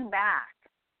come back,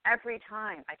 every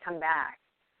time I come back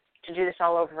to do this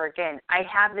all over again, I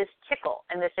have this tickle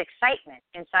and this excitement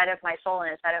inside of my soul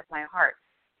and inside of my heart,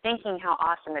 thinking how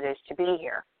awesome it is to be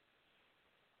here.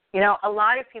 You know, a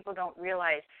lot of people don't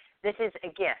realize this is a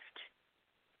gift.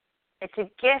 It's a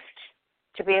gift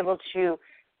to be able to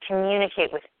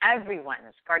communicate with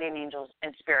everyone's guardian angels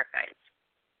and spirit guides.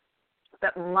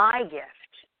 But my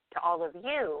gift to all of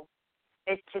you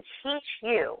is to teach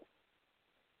you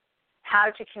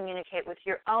how to communicate with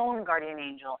your own guardian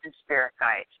angel and spirit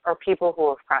guides or people who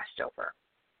have crossed over.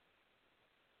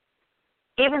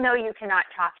 Even though you cannot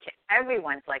talk to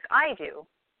everyone's like I do,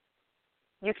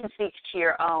 you can speak to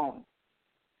your own.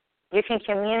 You can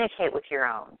communicate with your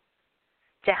own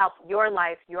to help your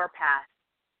life, your path,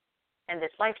 in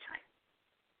this lifetime.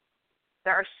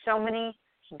 There are so many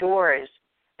doors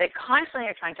that constantly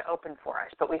are trying to open for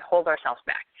us, but we hold ourselves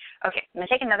back. Okay, I'm going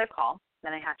to take another call,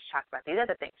 then I have to talk about these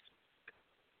other things.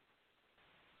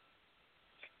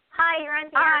 Hi, you're on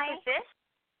Tammy Visit.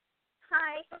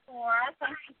 Hi. Laura,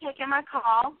 thanks for taking my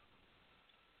call.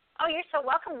 Oh, you're so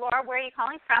welcome, Laura. Where are you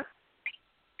calling from?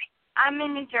 I'm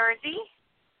in New Jersey.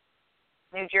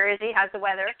 New Jersey, how's the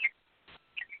weather?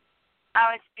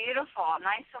 Oh, it's beautiful.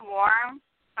 Nice and warm,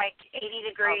 like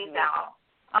 80 degrees out.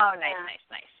 Oh, nice,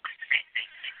 nice.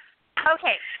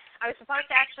 Okay, I was supposed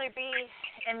to actually be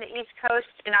in the East Coast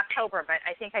in October, but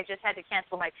I think I just had to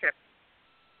cancel my trip.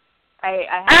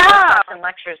 I have some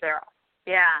lectures there.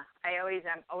 Yeah, I'm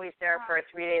always there for a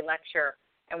 3-day lecture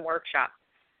and workshop.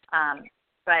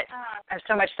 But I have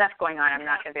so much stuff going on, I'm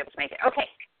not going to be able to make it. Okay.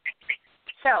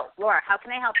 So, Laura, how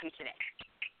can I help you today?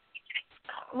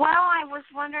 Well, I was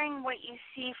wondering what you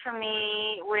see for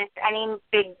me with any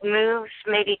big moves,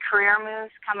 maybe career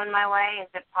moves coming my way. Is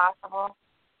it possible?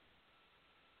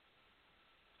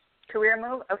 Career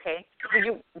move? Okay. Did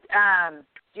you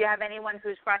do you have anyone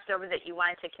who's crossed over that you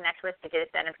wanted to connect with to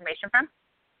get that information from?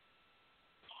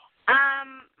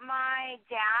 My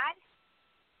dad.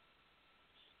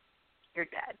 Your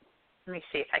dad. Let me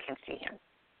see if I can see him.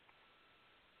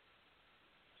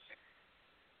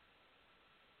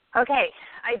 Okay,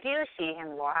 I do see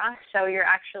him, Laura. So you're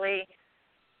actually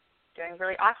Doing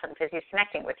really awesome because he's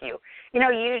connecting with you. You know,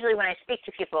 usually when I speak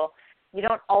to people, you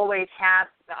don't always have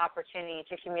the opportunity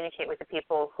to communicate with the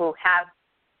people who have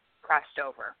crossed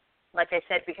over. Like I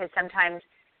said, because sometimes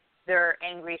they're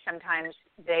angry, sometimes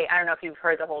I don't know if you've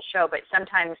heard the whole show, but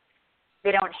sometimes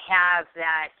they don't have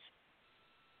that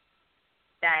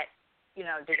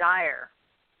desire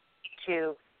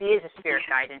to be as a spirit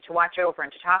guide and to watch over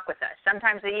and to talk with us.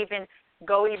 Sometimes they even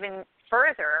go even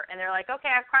further, and they're like, okay,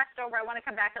 I've crossed over, I want to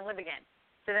come back and live again.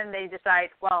 So then they decide,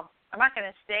 well, I'm not going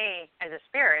to stay as a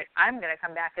spirit, I'm going to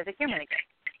come back as a human again.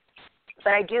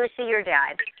 But I do see your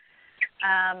dad.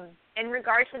 In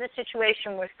regards to the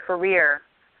situation with career,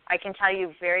 I can tell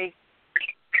you very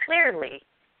clearly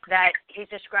that he's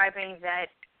describing that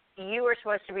you are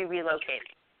supposed to be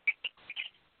relocating.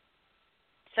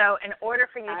 So in order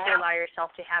for you to allow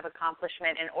yourself to have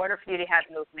accomplishment, in order for you to have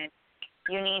movement,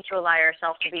 you need to allow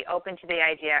yourself to be open to the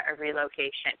idea of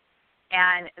relocation.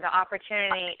 And the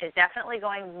opportunity is definitely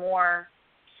going more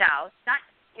south, not,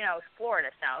 Florida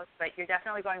south, but you're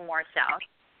definitely going more south.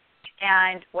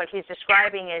 And what he's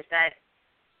describing is that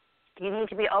you need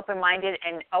to be open-minded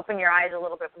and open your eyes a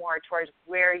little bit more towards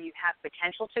where you have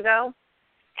potential to go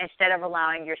instead of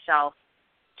allowing yourself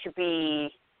to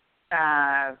be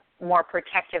more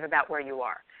protective about where you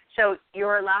are. So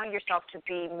you're allowing yourself to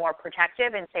be more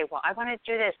protective and say, well, I want to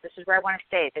do this. This is where I want to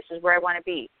stay. This is where I want to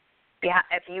be. Yeah,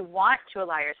 if you want to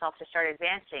allow yourself to start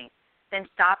advancing, then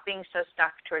stop being so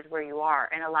stuck towards where you are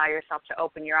and allow yourself to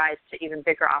open your eyes to even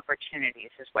bigger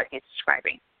opportunities is what he's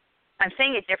describing. I'm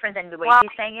saying it different than the way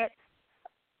he's saying it,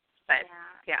 but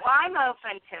yeah. Well, I'm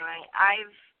open to it. I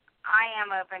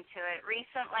am open to it.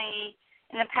 Recently,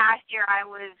 in the past year,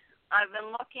 I've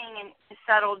been looking to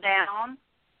settle down.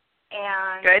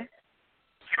 And good.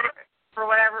 For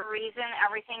whatever reason,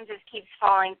 everything just keeps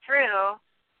falling through.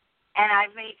 And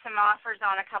I've made some offers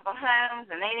on a couple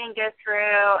homes, and they didn't go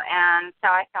through. And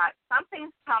so I thought,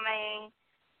 something's coming.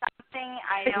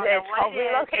 I don't know what it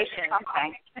is. Relocation.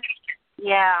 Okay.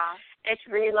 Yeah. It's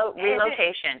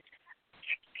relocation.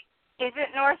 Is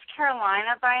it North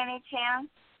Carolina by any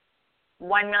chance?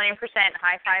 1,000,000%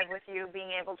 high five with you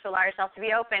being able to allow yourself to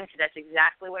be open, because that's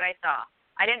exactly what I saw.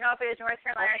 I didn't know if it was North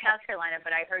Carolina or South Carolina,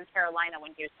 but I heard Carolina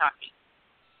when he was talking.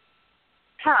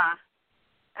 Huh.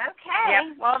 Okay.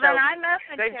 Yep. Well, then I'm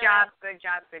open to it.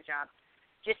 Good job.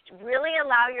 Just really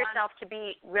allow yourself to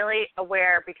be really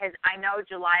aware, because I know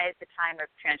July is the time of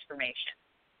transformation.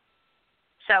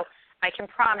 So I can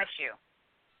promise you,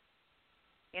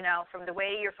 from the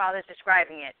way your father's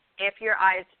describing it, if your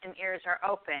eyes and ears are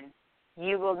open,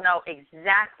 you will know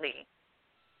exactly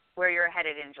where you're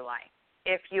headed in July,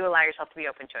 if you allow yourself to be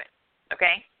open to it.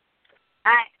 Okay?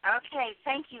 Okay.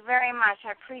 Thank you very much.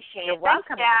 I appreciate it. You're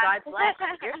welcome. Thanks, Dad. God bless.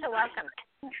 You're so welcome.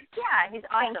 Yeah, he's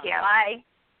awesome. Thank you. Bye.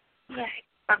 Yes.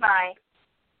 Bye-bye.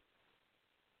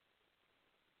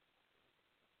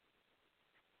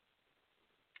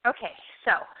 Okay,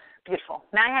 so beautiful.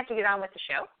 Now I have to get on with the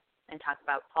show and talk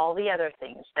about all the other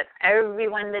things that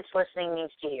everyone that's listening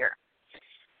needs to hear.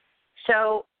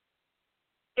 So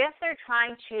if they're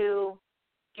trying to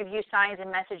give you signs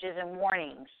and messages and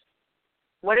warnings,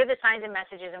 what are the signs and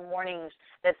messages and warnings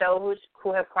that those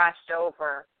who have crossed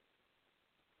over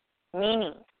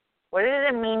meaning? What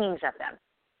are the meanings of them?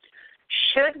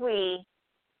 Should we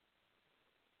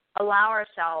allow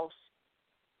ourselves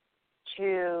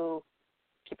to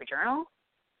keep a journal?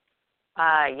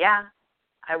 Yeah,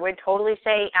 I would totally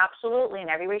say absolutely in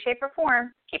every way, shape, or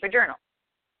form, keep a journal.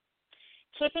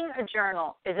 Keeping a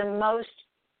journal is the most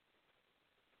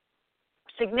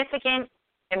significant,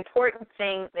 important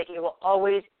thing that you will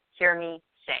always hear me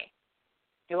say.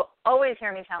 You will always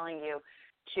hear me telling you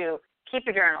to keep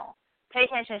a journal. Pay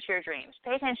attention to your dreams.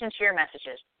 Pay attention to your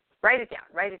messages. Write it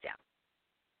down.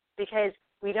 Because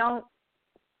we don't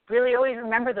really always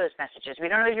remember those messages. We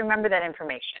don't always remember that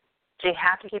information. So you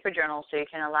have to keep a journal so you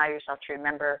can allow yourself to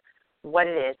remember what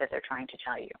it is that they're trying to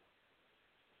tell you.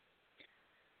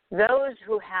 Those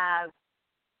who have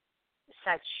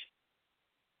such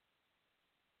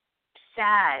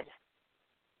sad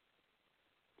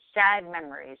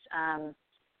memories,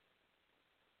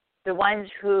 the ones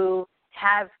who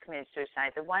have committed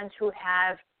suicide, the ones who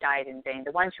have died in vain,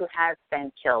 the ones who have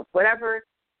been killed, whatever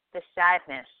the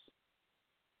sadness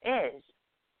is,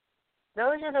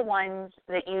 those are the ones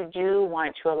that you do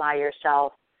want to allow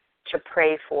yourself to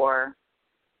pray for,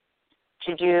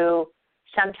 to do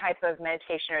some type of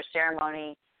meditation or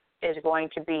ceremony is going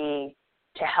to be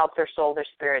to help their soul, their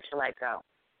spirit to let go.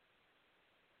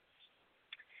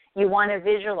 You want to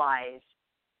visualize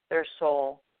their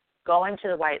soul go into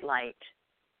the white light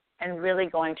and really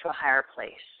going to a higher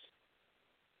place.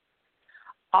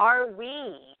 Are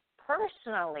we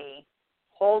personally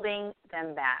holding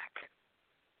them back?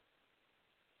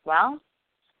 Well,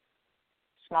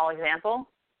 small example,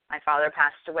 my father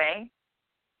passed away.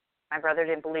 My brother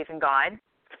didn't believe in God.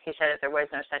 He said that there was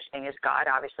no such thing as God.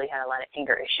 Obviously, he had a lot of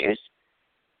anger issues.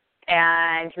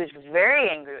 And he was very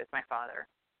angry with my father,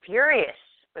 furious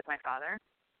with my father,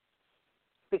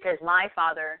 because my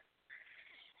father,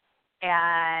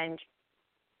 and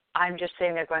I'm just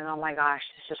sitting there going, oh my gosh,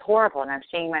 this is horrible. And I'm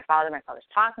seeing my father's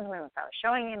talking to me, my father's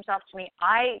showing himself to me.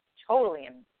 I totally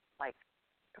am, like,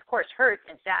 of course, hurt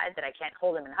and sad that I can't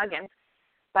hold him and hug him,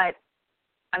 but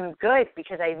I'm good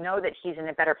because I know that he's in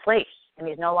a better place and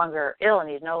he's no longer ill and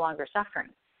he's no longer suffering.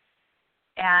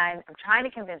 And I'm trying to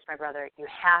convince my brother, you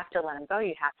have to let him go.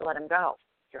 You have to let him go.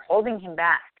 You're holding him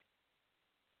back.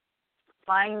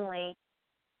 Finally,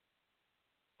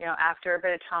 after a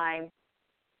bit of time,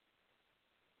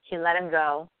 he let him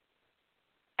go.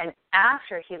 And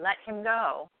after he let him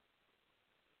go,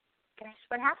 guess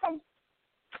what happened?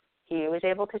 He was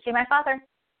able to see my father,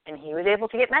 and he was able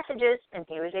to get messages, and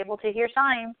he was able to hear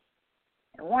signs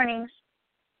and warnings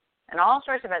and all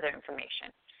sorts of other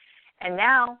information. And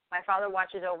now my father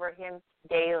watches over him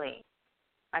daily.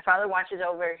 My father watches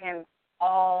over him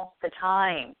all the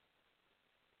time,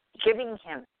 giving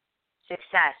him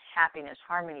success, happiness,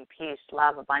 harmony, peace,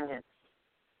 love, abundance,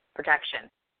 protection.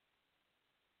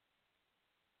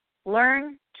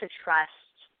 Learn to trust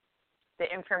the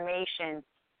information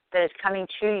that is coming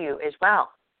to you as well.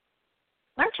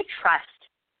 Learn to trust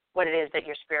what it is that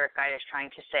your spirit guide is trying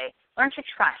to say. Learn to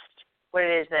trust what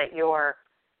it is that your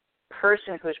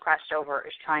person who's crossed over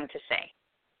is trying to say.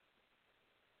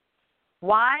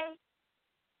 Why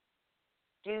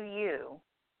do you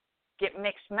get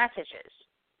mixed messages?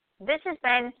 This has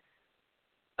been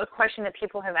a question that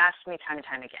people have asked me time and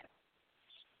time again.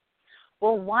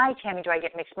 Well, why, Tammy, do I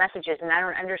get mixed messages? And I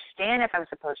don't understand if I'm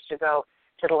supposed to go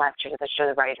to the left or to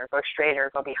the right or go straight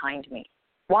or go behind me.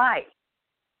 Why?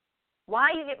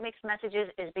 Why you get mixed messages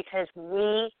is because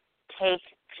we take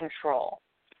control.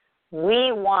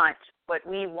 We want what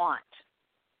we want.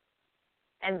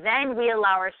 And then we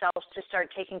allow ourselves to start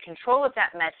taking control of that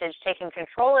message, taking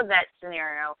control of that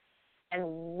scenario,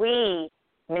 and we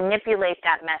manipulate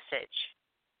that message.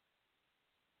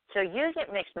 So you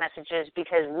get mixed messages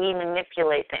because we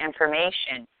manipulate the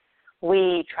information.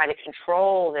 We try to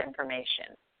control the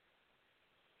information,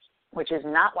 which is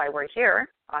not why we're here,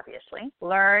 obviously.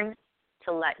 Learn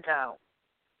to let go.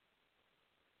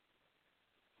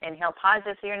 Inhale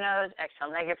positive through your nose,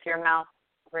 exhale negative through your mouth.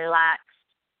 Relax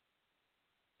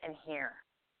and hear.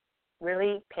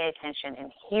 Really pay attention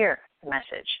and hear the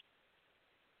message.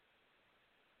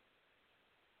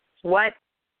 What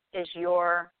is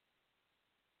your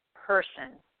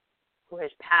person who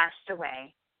has passed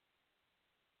away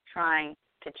trying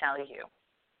to tell you?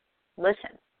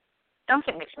 Listen. Don't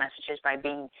get mixed messages by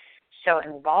being so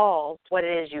involved what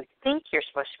it is you think you're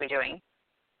supposed to be doing.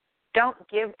 Don't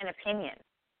give an opinion.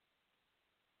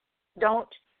 Don't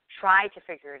try to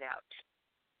figure it out.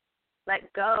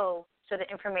 Let go so the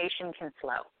information can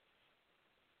flow.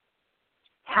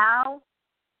 How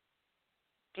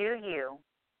do you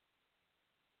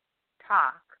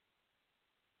talk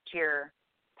to your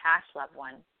past loved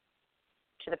one,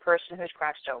 to the person who's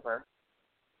crossed over,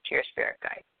 to your spirit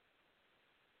guide?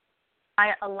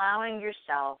 By allowing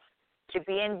yourself to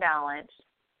be in balance,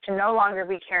 to no longer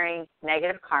be carrying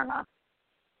negative karma,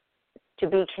 to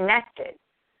be connected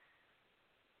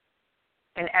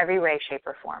in every way, shape,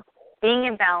 or form. Being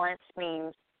in balance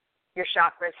means your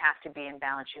chakras have to be in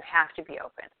balance. You have to be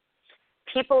open.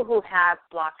 People who have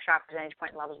blocked chakras and energy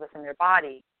point levels within their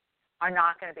body are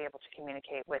not going to be able to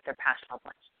communicate with their past loved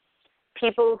ones.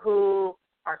 People who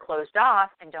are closed off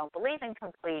and don't believe in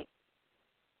complete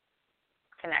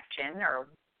connection or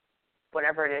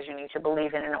whatever it is you need to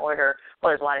believe in order,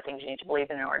 well, there's a lot of things you need to believe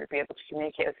in order to be able to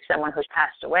communicate with someone who's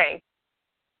passed away.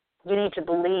 You need to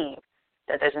believe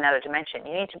that there's another dimension.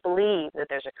 You need to believe that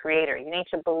there's a creator. You need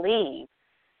to believe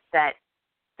that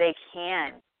they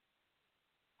can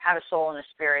have a soul and a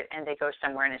spirit and they go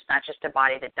somewhere and it's not just a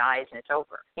body that dies and it's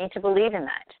over. You need to believe in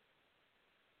that.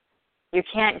 You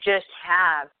can't just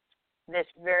have this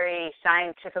very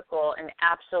scientifical and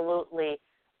absolutely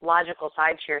logical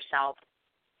side to yourself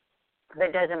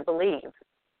that doesn't believe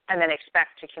and then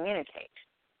expect to communicate.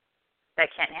 That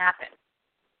can't happen.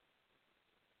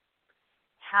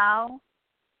 How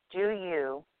do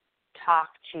you talk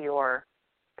to your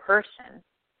person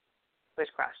who has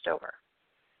crossed over?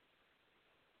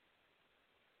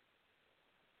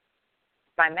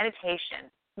 By meditation,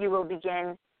 you will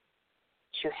begin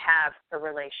to have a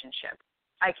relationship.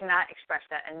 I cannot express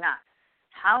that enough.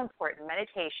 How important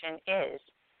meditation is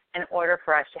in order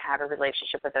for us to have a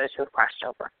relationship with those who have crossed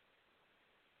over.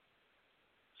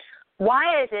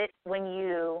 Why is it when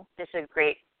you, this is a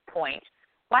great point,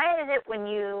 why is it when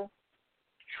you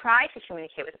try to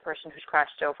communicate with a person who's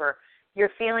crossed over,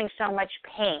 you're feeling so much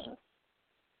pain?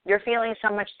 You're feeling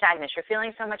so much sadness. You're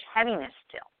feeling so much heaviness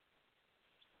still.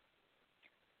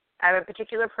 I have a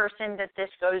particular person that this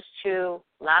goes to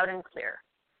loud and clear.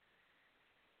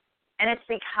 And it's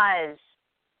because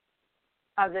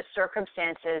of the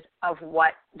circumstances of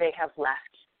what they have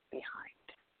left behind.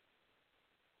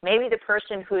 Maybe the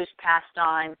person who's passed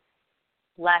on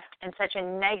left in such a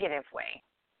negative way,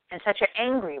 in such an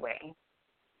angry way,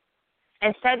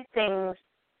 and said things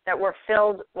that were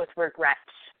filled with regrets.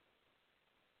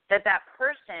 That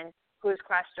person who has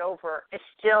crossed over is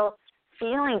still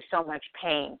feeling so much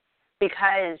pain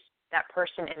because that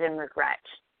person is in regret.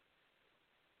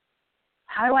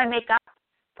 How do I make up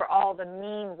for all the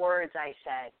mean words I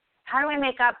said? How do I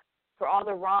make up for all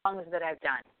the wrongs that I've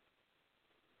done?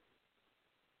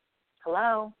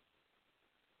 Hello?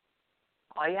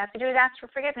 All you have to do is ask for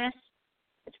forgiveness.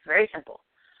 It's very simple.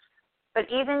 But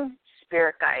even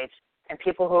spirit guides and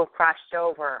people who have crossed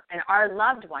over and our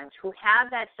loved ones who have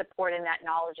that support and that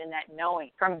knowledge and that knowing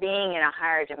from being in a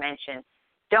higher dimension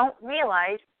don't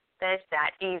realize that it's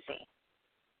that easy.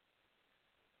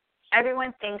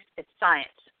 Everyone thinks it's science.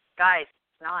 Guys,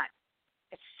 it's not.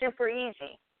 It's super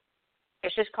easy.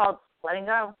 It's just called letting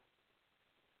go.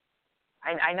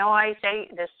 I know I say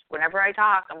this whenever I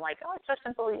talk. I'm like, oh, it's so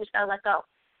simple. You just got to let go.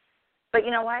 But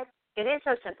you know what? It is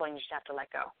so simple, and you just have to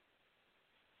let go.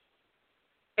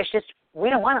 It's just we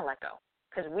don't want to let go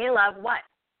because we love what?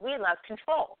 We love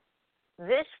control.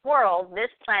 This world,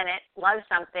 this planet, loves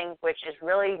something which is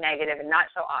really negative and not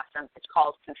so awesome. It's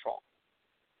called control.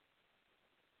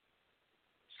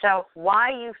 So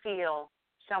why you feel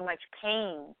so much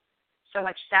pain, so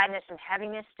much sadness and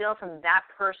heaviness still from that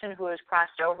person who has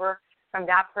crossed over, from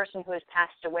that person who has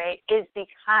passed away, is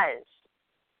because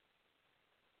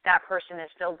that person is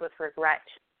filled with regret.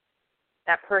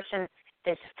 That person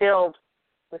is filled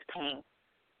with pain.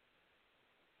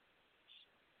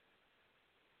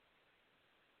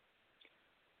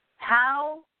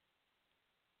 How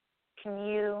can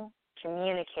you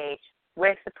communicate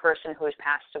with the person who has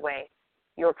passed away,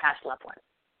 your past loved one?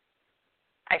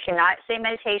 I cannot say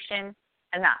meditation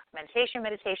enough. Meditation,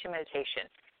 meditation, meditation.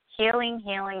 Healing,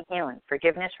 healing, healing.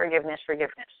 Forgiveness, forgiveness,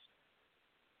 forgiveness.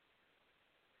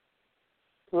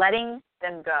 Letting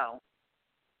them go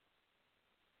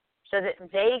so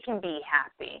that they can be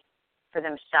happy for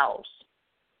themselves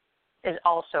is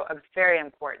also a very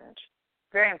important,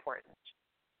 very important.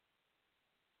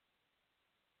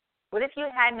 What if you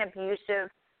had an abusive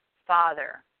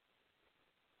father,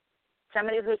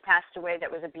 somebody who's passed away that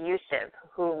was abusive,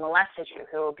 who molested you,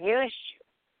 who abused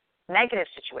you, negative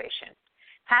situation?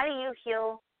 How do you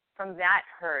heal from that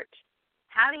hurt?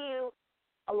 How do you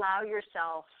allow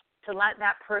yourself to let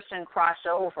that person cross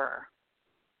over,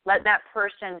 let that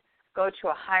person go to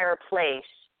a higher place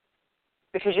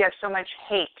because you have so much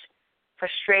hate,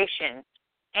 frustration,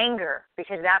 anger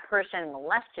because that person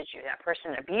molested you, that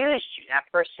person abused you, that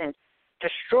person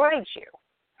destroyed you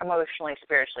emotionally,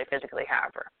 spiritually, physically,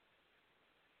 however.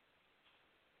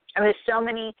 And there's so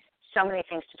many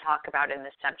things to talk about in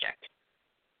this subject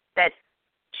that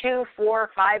 2,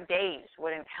 4, 5 days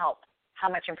wouldn't help how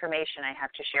much information I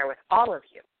have to share with all of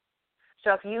you.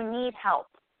 So if you need help,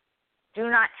 do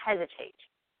not hesitate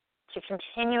to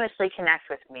continuously connect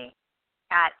with me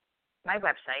at my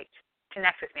website.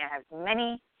 Connect with me. I have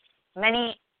many,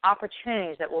 many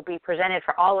opportunities that will be presented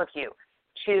for all of you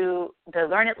to the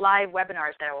Learn It Live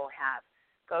webinars that I will have.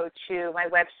 Go to my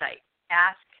website,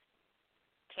 Ask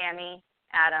Tammy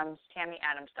Adams,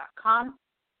 TammyAdams.com,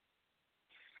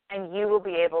 and you will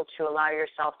be able to allow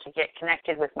yourself to get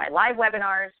connected with my live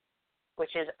webinars,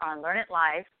 which is on Learn It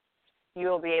Live. You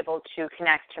will be able to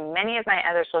connect to many of my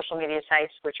other social media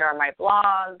sites, which are my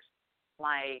blogs,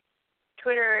 my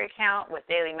Twitter account with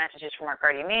daily messages from our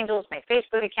guardian angels, my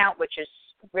Facebook account, which is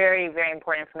very, very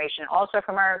important information also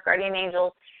from our guardian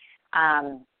angels,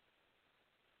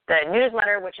 the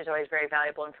newsletter, which is always very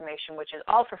valuable information, which is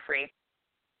all for free.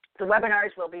 The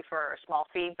webinars will be for a small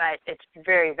fee, but it's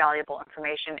very valuable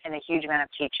information and a huge amount of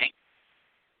teaching.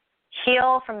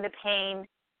 Heal from the pain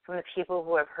from the people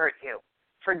who have hurt you.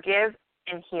 Forgive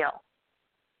and heal.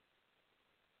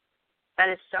 That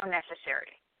is so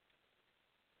necessary.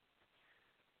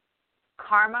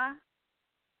 Karma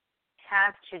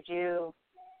have to do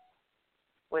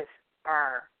with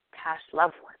our past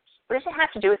loved ones. What does it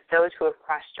have to do with those who have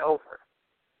crossed over?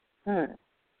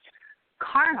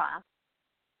 Karma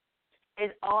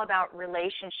is all about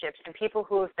relationships and people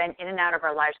who have been in and out of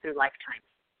our lives through lifetime.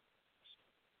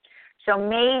 So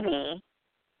maybe,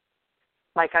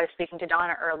 like I was speaking to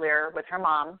Donna earlier with her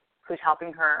mom, who's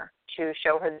helping her to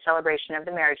show her the celebration of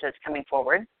the marriage that's coming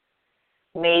forward,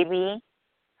 maybe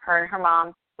her and her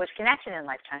mom was connected in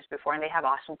lifetimes before and they have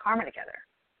awesome karma together.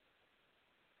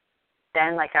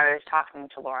 Then, like I was talking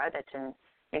to Laura, that's in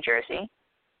New Jersey,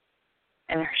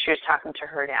 and she was talking to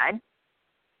her dad,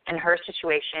 and her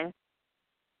situation,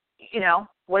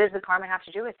 what does the karma have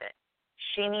to do with it?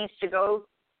 She needs to go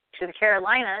to the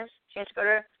Carolinas. She needs to go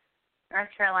to North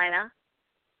Carolina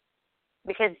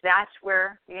because that's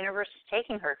where the universe is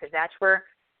taking her, because that's where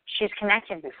she's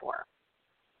connected before.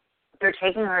 They're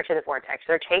taking her to the vortex.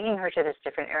 They're taking her to this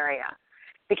different area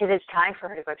because it's time for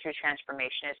her to go through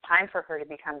transformation. It's time for her to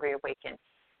become reawakened.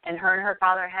 And her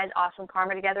father had awesome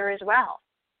karma together as well.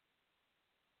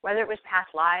 Whether it was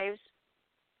past lives,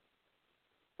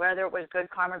 whether it was good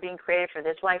karma being created for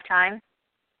this lifetime.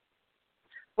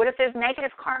 What if there's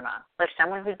negative karma, like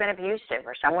someone who's been abusive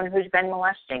or someone who's been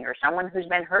molesting or someone who's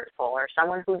been hurtful or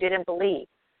someone who didn't believe?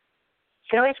 You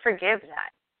can always forgive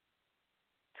that.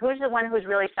 Who's the one who's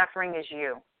really suffering is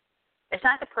you. It's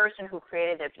not the person who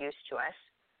created the abuse to us.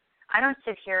 I don't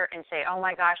sit here and say, oh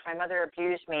my gosh, my mother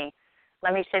abused me.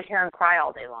 Let me sit here and cry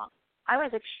all day long. I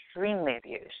was extremely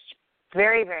abused.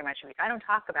 Very, very much abused. I don't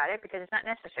talk about it because it's not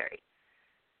necessary.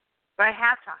 But I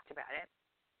have talked about it.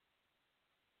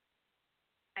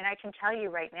 And I can tell you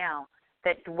right now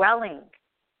that dwelling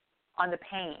on the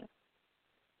pain,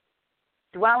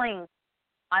 dwelling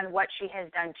on what she has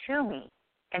done to me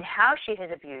and how she has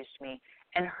abused me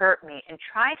and hurt me and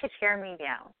tried to tear me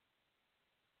down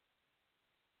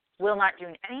will not do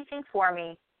anything for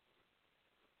me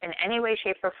in any way,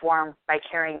 shape, or form by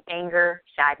carrying anger,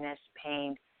 sadness,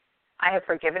 pain. I have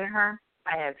forgiven her.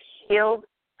 I have healed.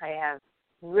 I have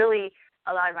really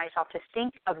allowed myself to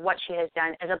think of what she has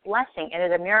done as a blessing and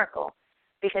as a miracle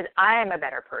because I am a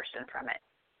better person from it.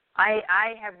 I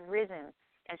have risen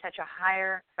in such a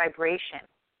higher vibration.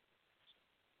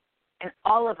 And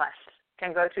all of us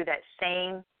can go through that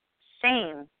same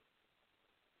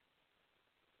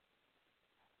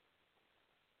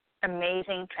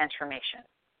amazing transformation.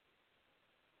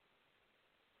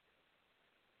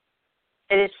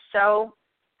 It is so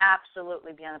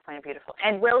absolutely beyond the point of beautiful.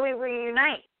 And will we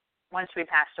reunite once we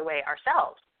passed away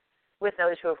ourselves with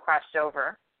those who have crossed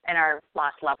over and our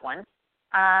lost loved ones?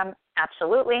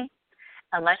 Absolutely.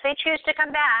 Unless they choose to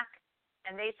come back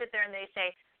and they sit there and they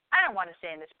say, I don't want to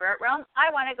stay in the spirit realm. I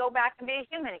want to go back and be a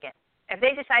human again. If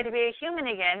they decide to be a human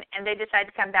again and they decide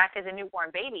to come back as a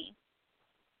newborn baby,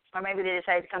 or maybe they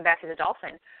decide to come back as a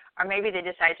dolphin, or maybe they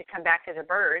decide to come back as a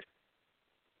bird,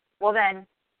 well then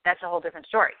that's a whole different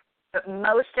story. But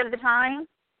most of the time,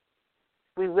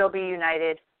 we will be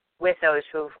united with those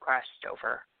who have crossed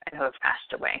over and who have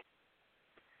passed away.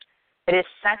 It is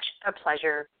such a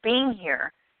pleasure being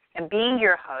here and being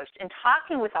your host and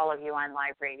talking with all of you on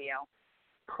live radio.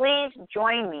 Please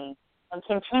join me and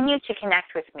continue to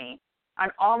connect with me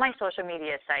on all my social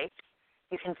media sites.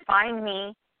 You can find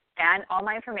me and all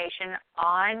my information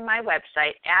on my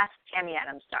website,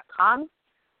 AskTammyAdams.com,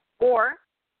 or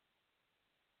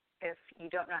if you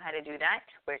don't know how to do that,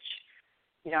 which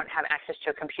you don't have access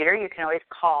to a computer, you can always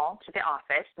call to the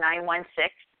office,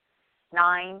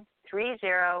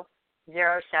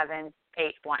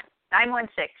 916-930-0781.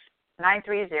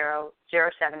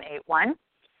 916-930-0781.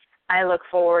 I look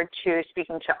forward to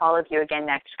speaking to all of you again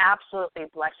next. Absolutely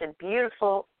blessed,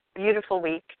 beautiful, beautiful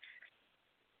week.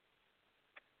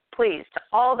 Please, to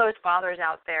all those fathers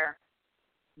out there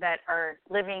that are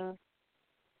living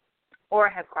or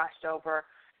have crossed over,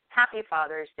 happy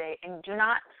Father's Day, and do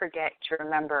not forget to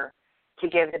remember to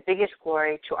give the biggest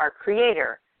glory to our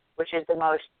Creator, which is the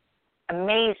most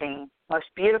amazing, most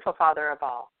beautiful Father of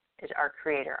all, is our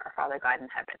Creator, our Father God in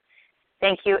heaven.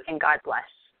 Thank you, and God bless.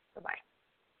 Bye-bye.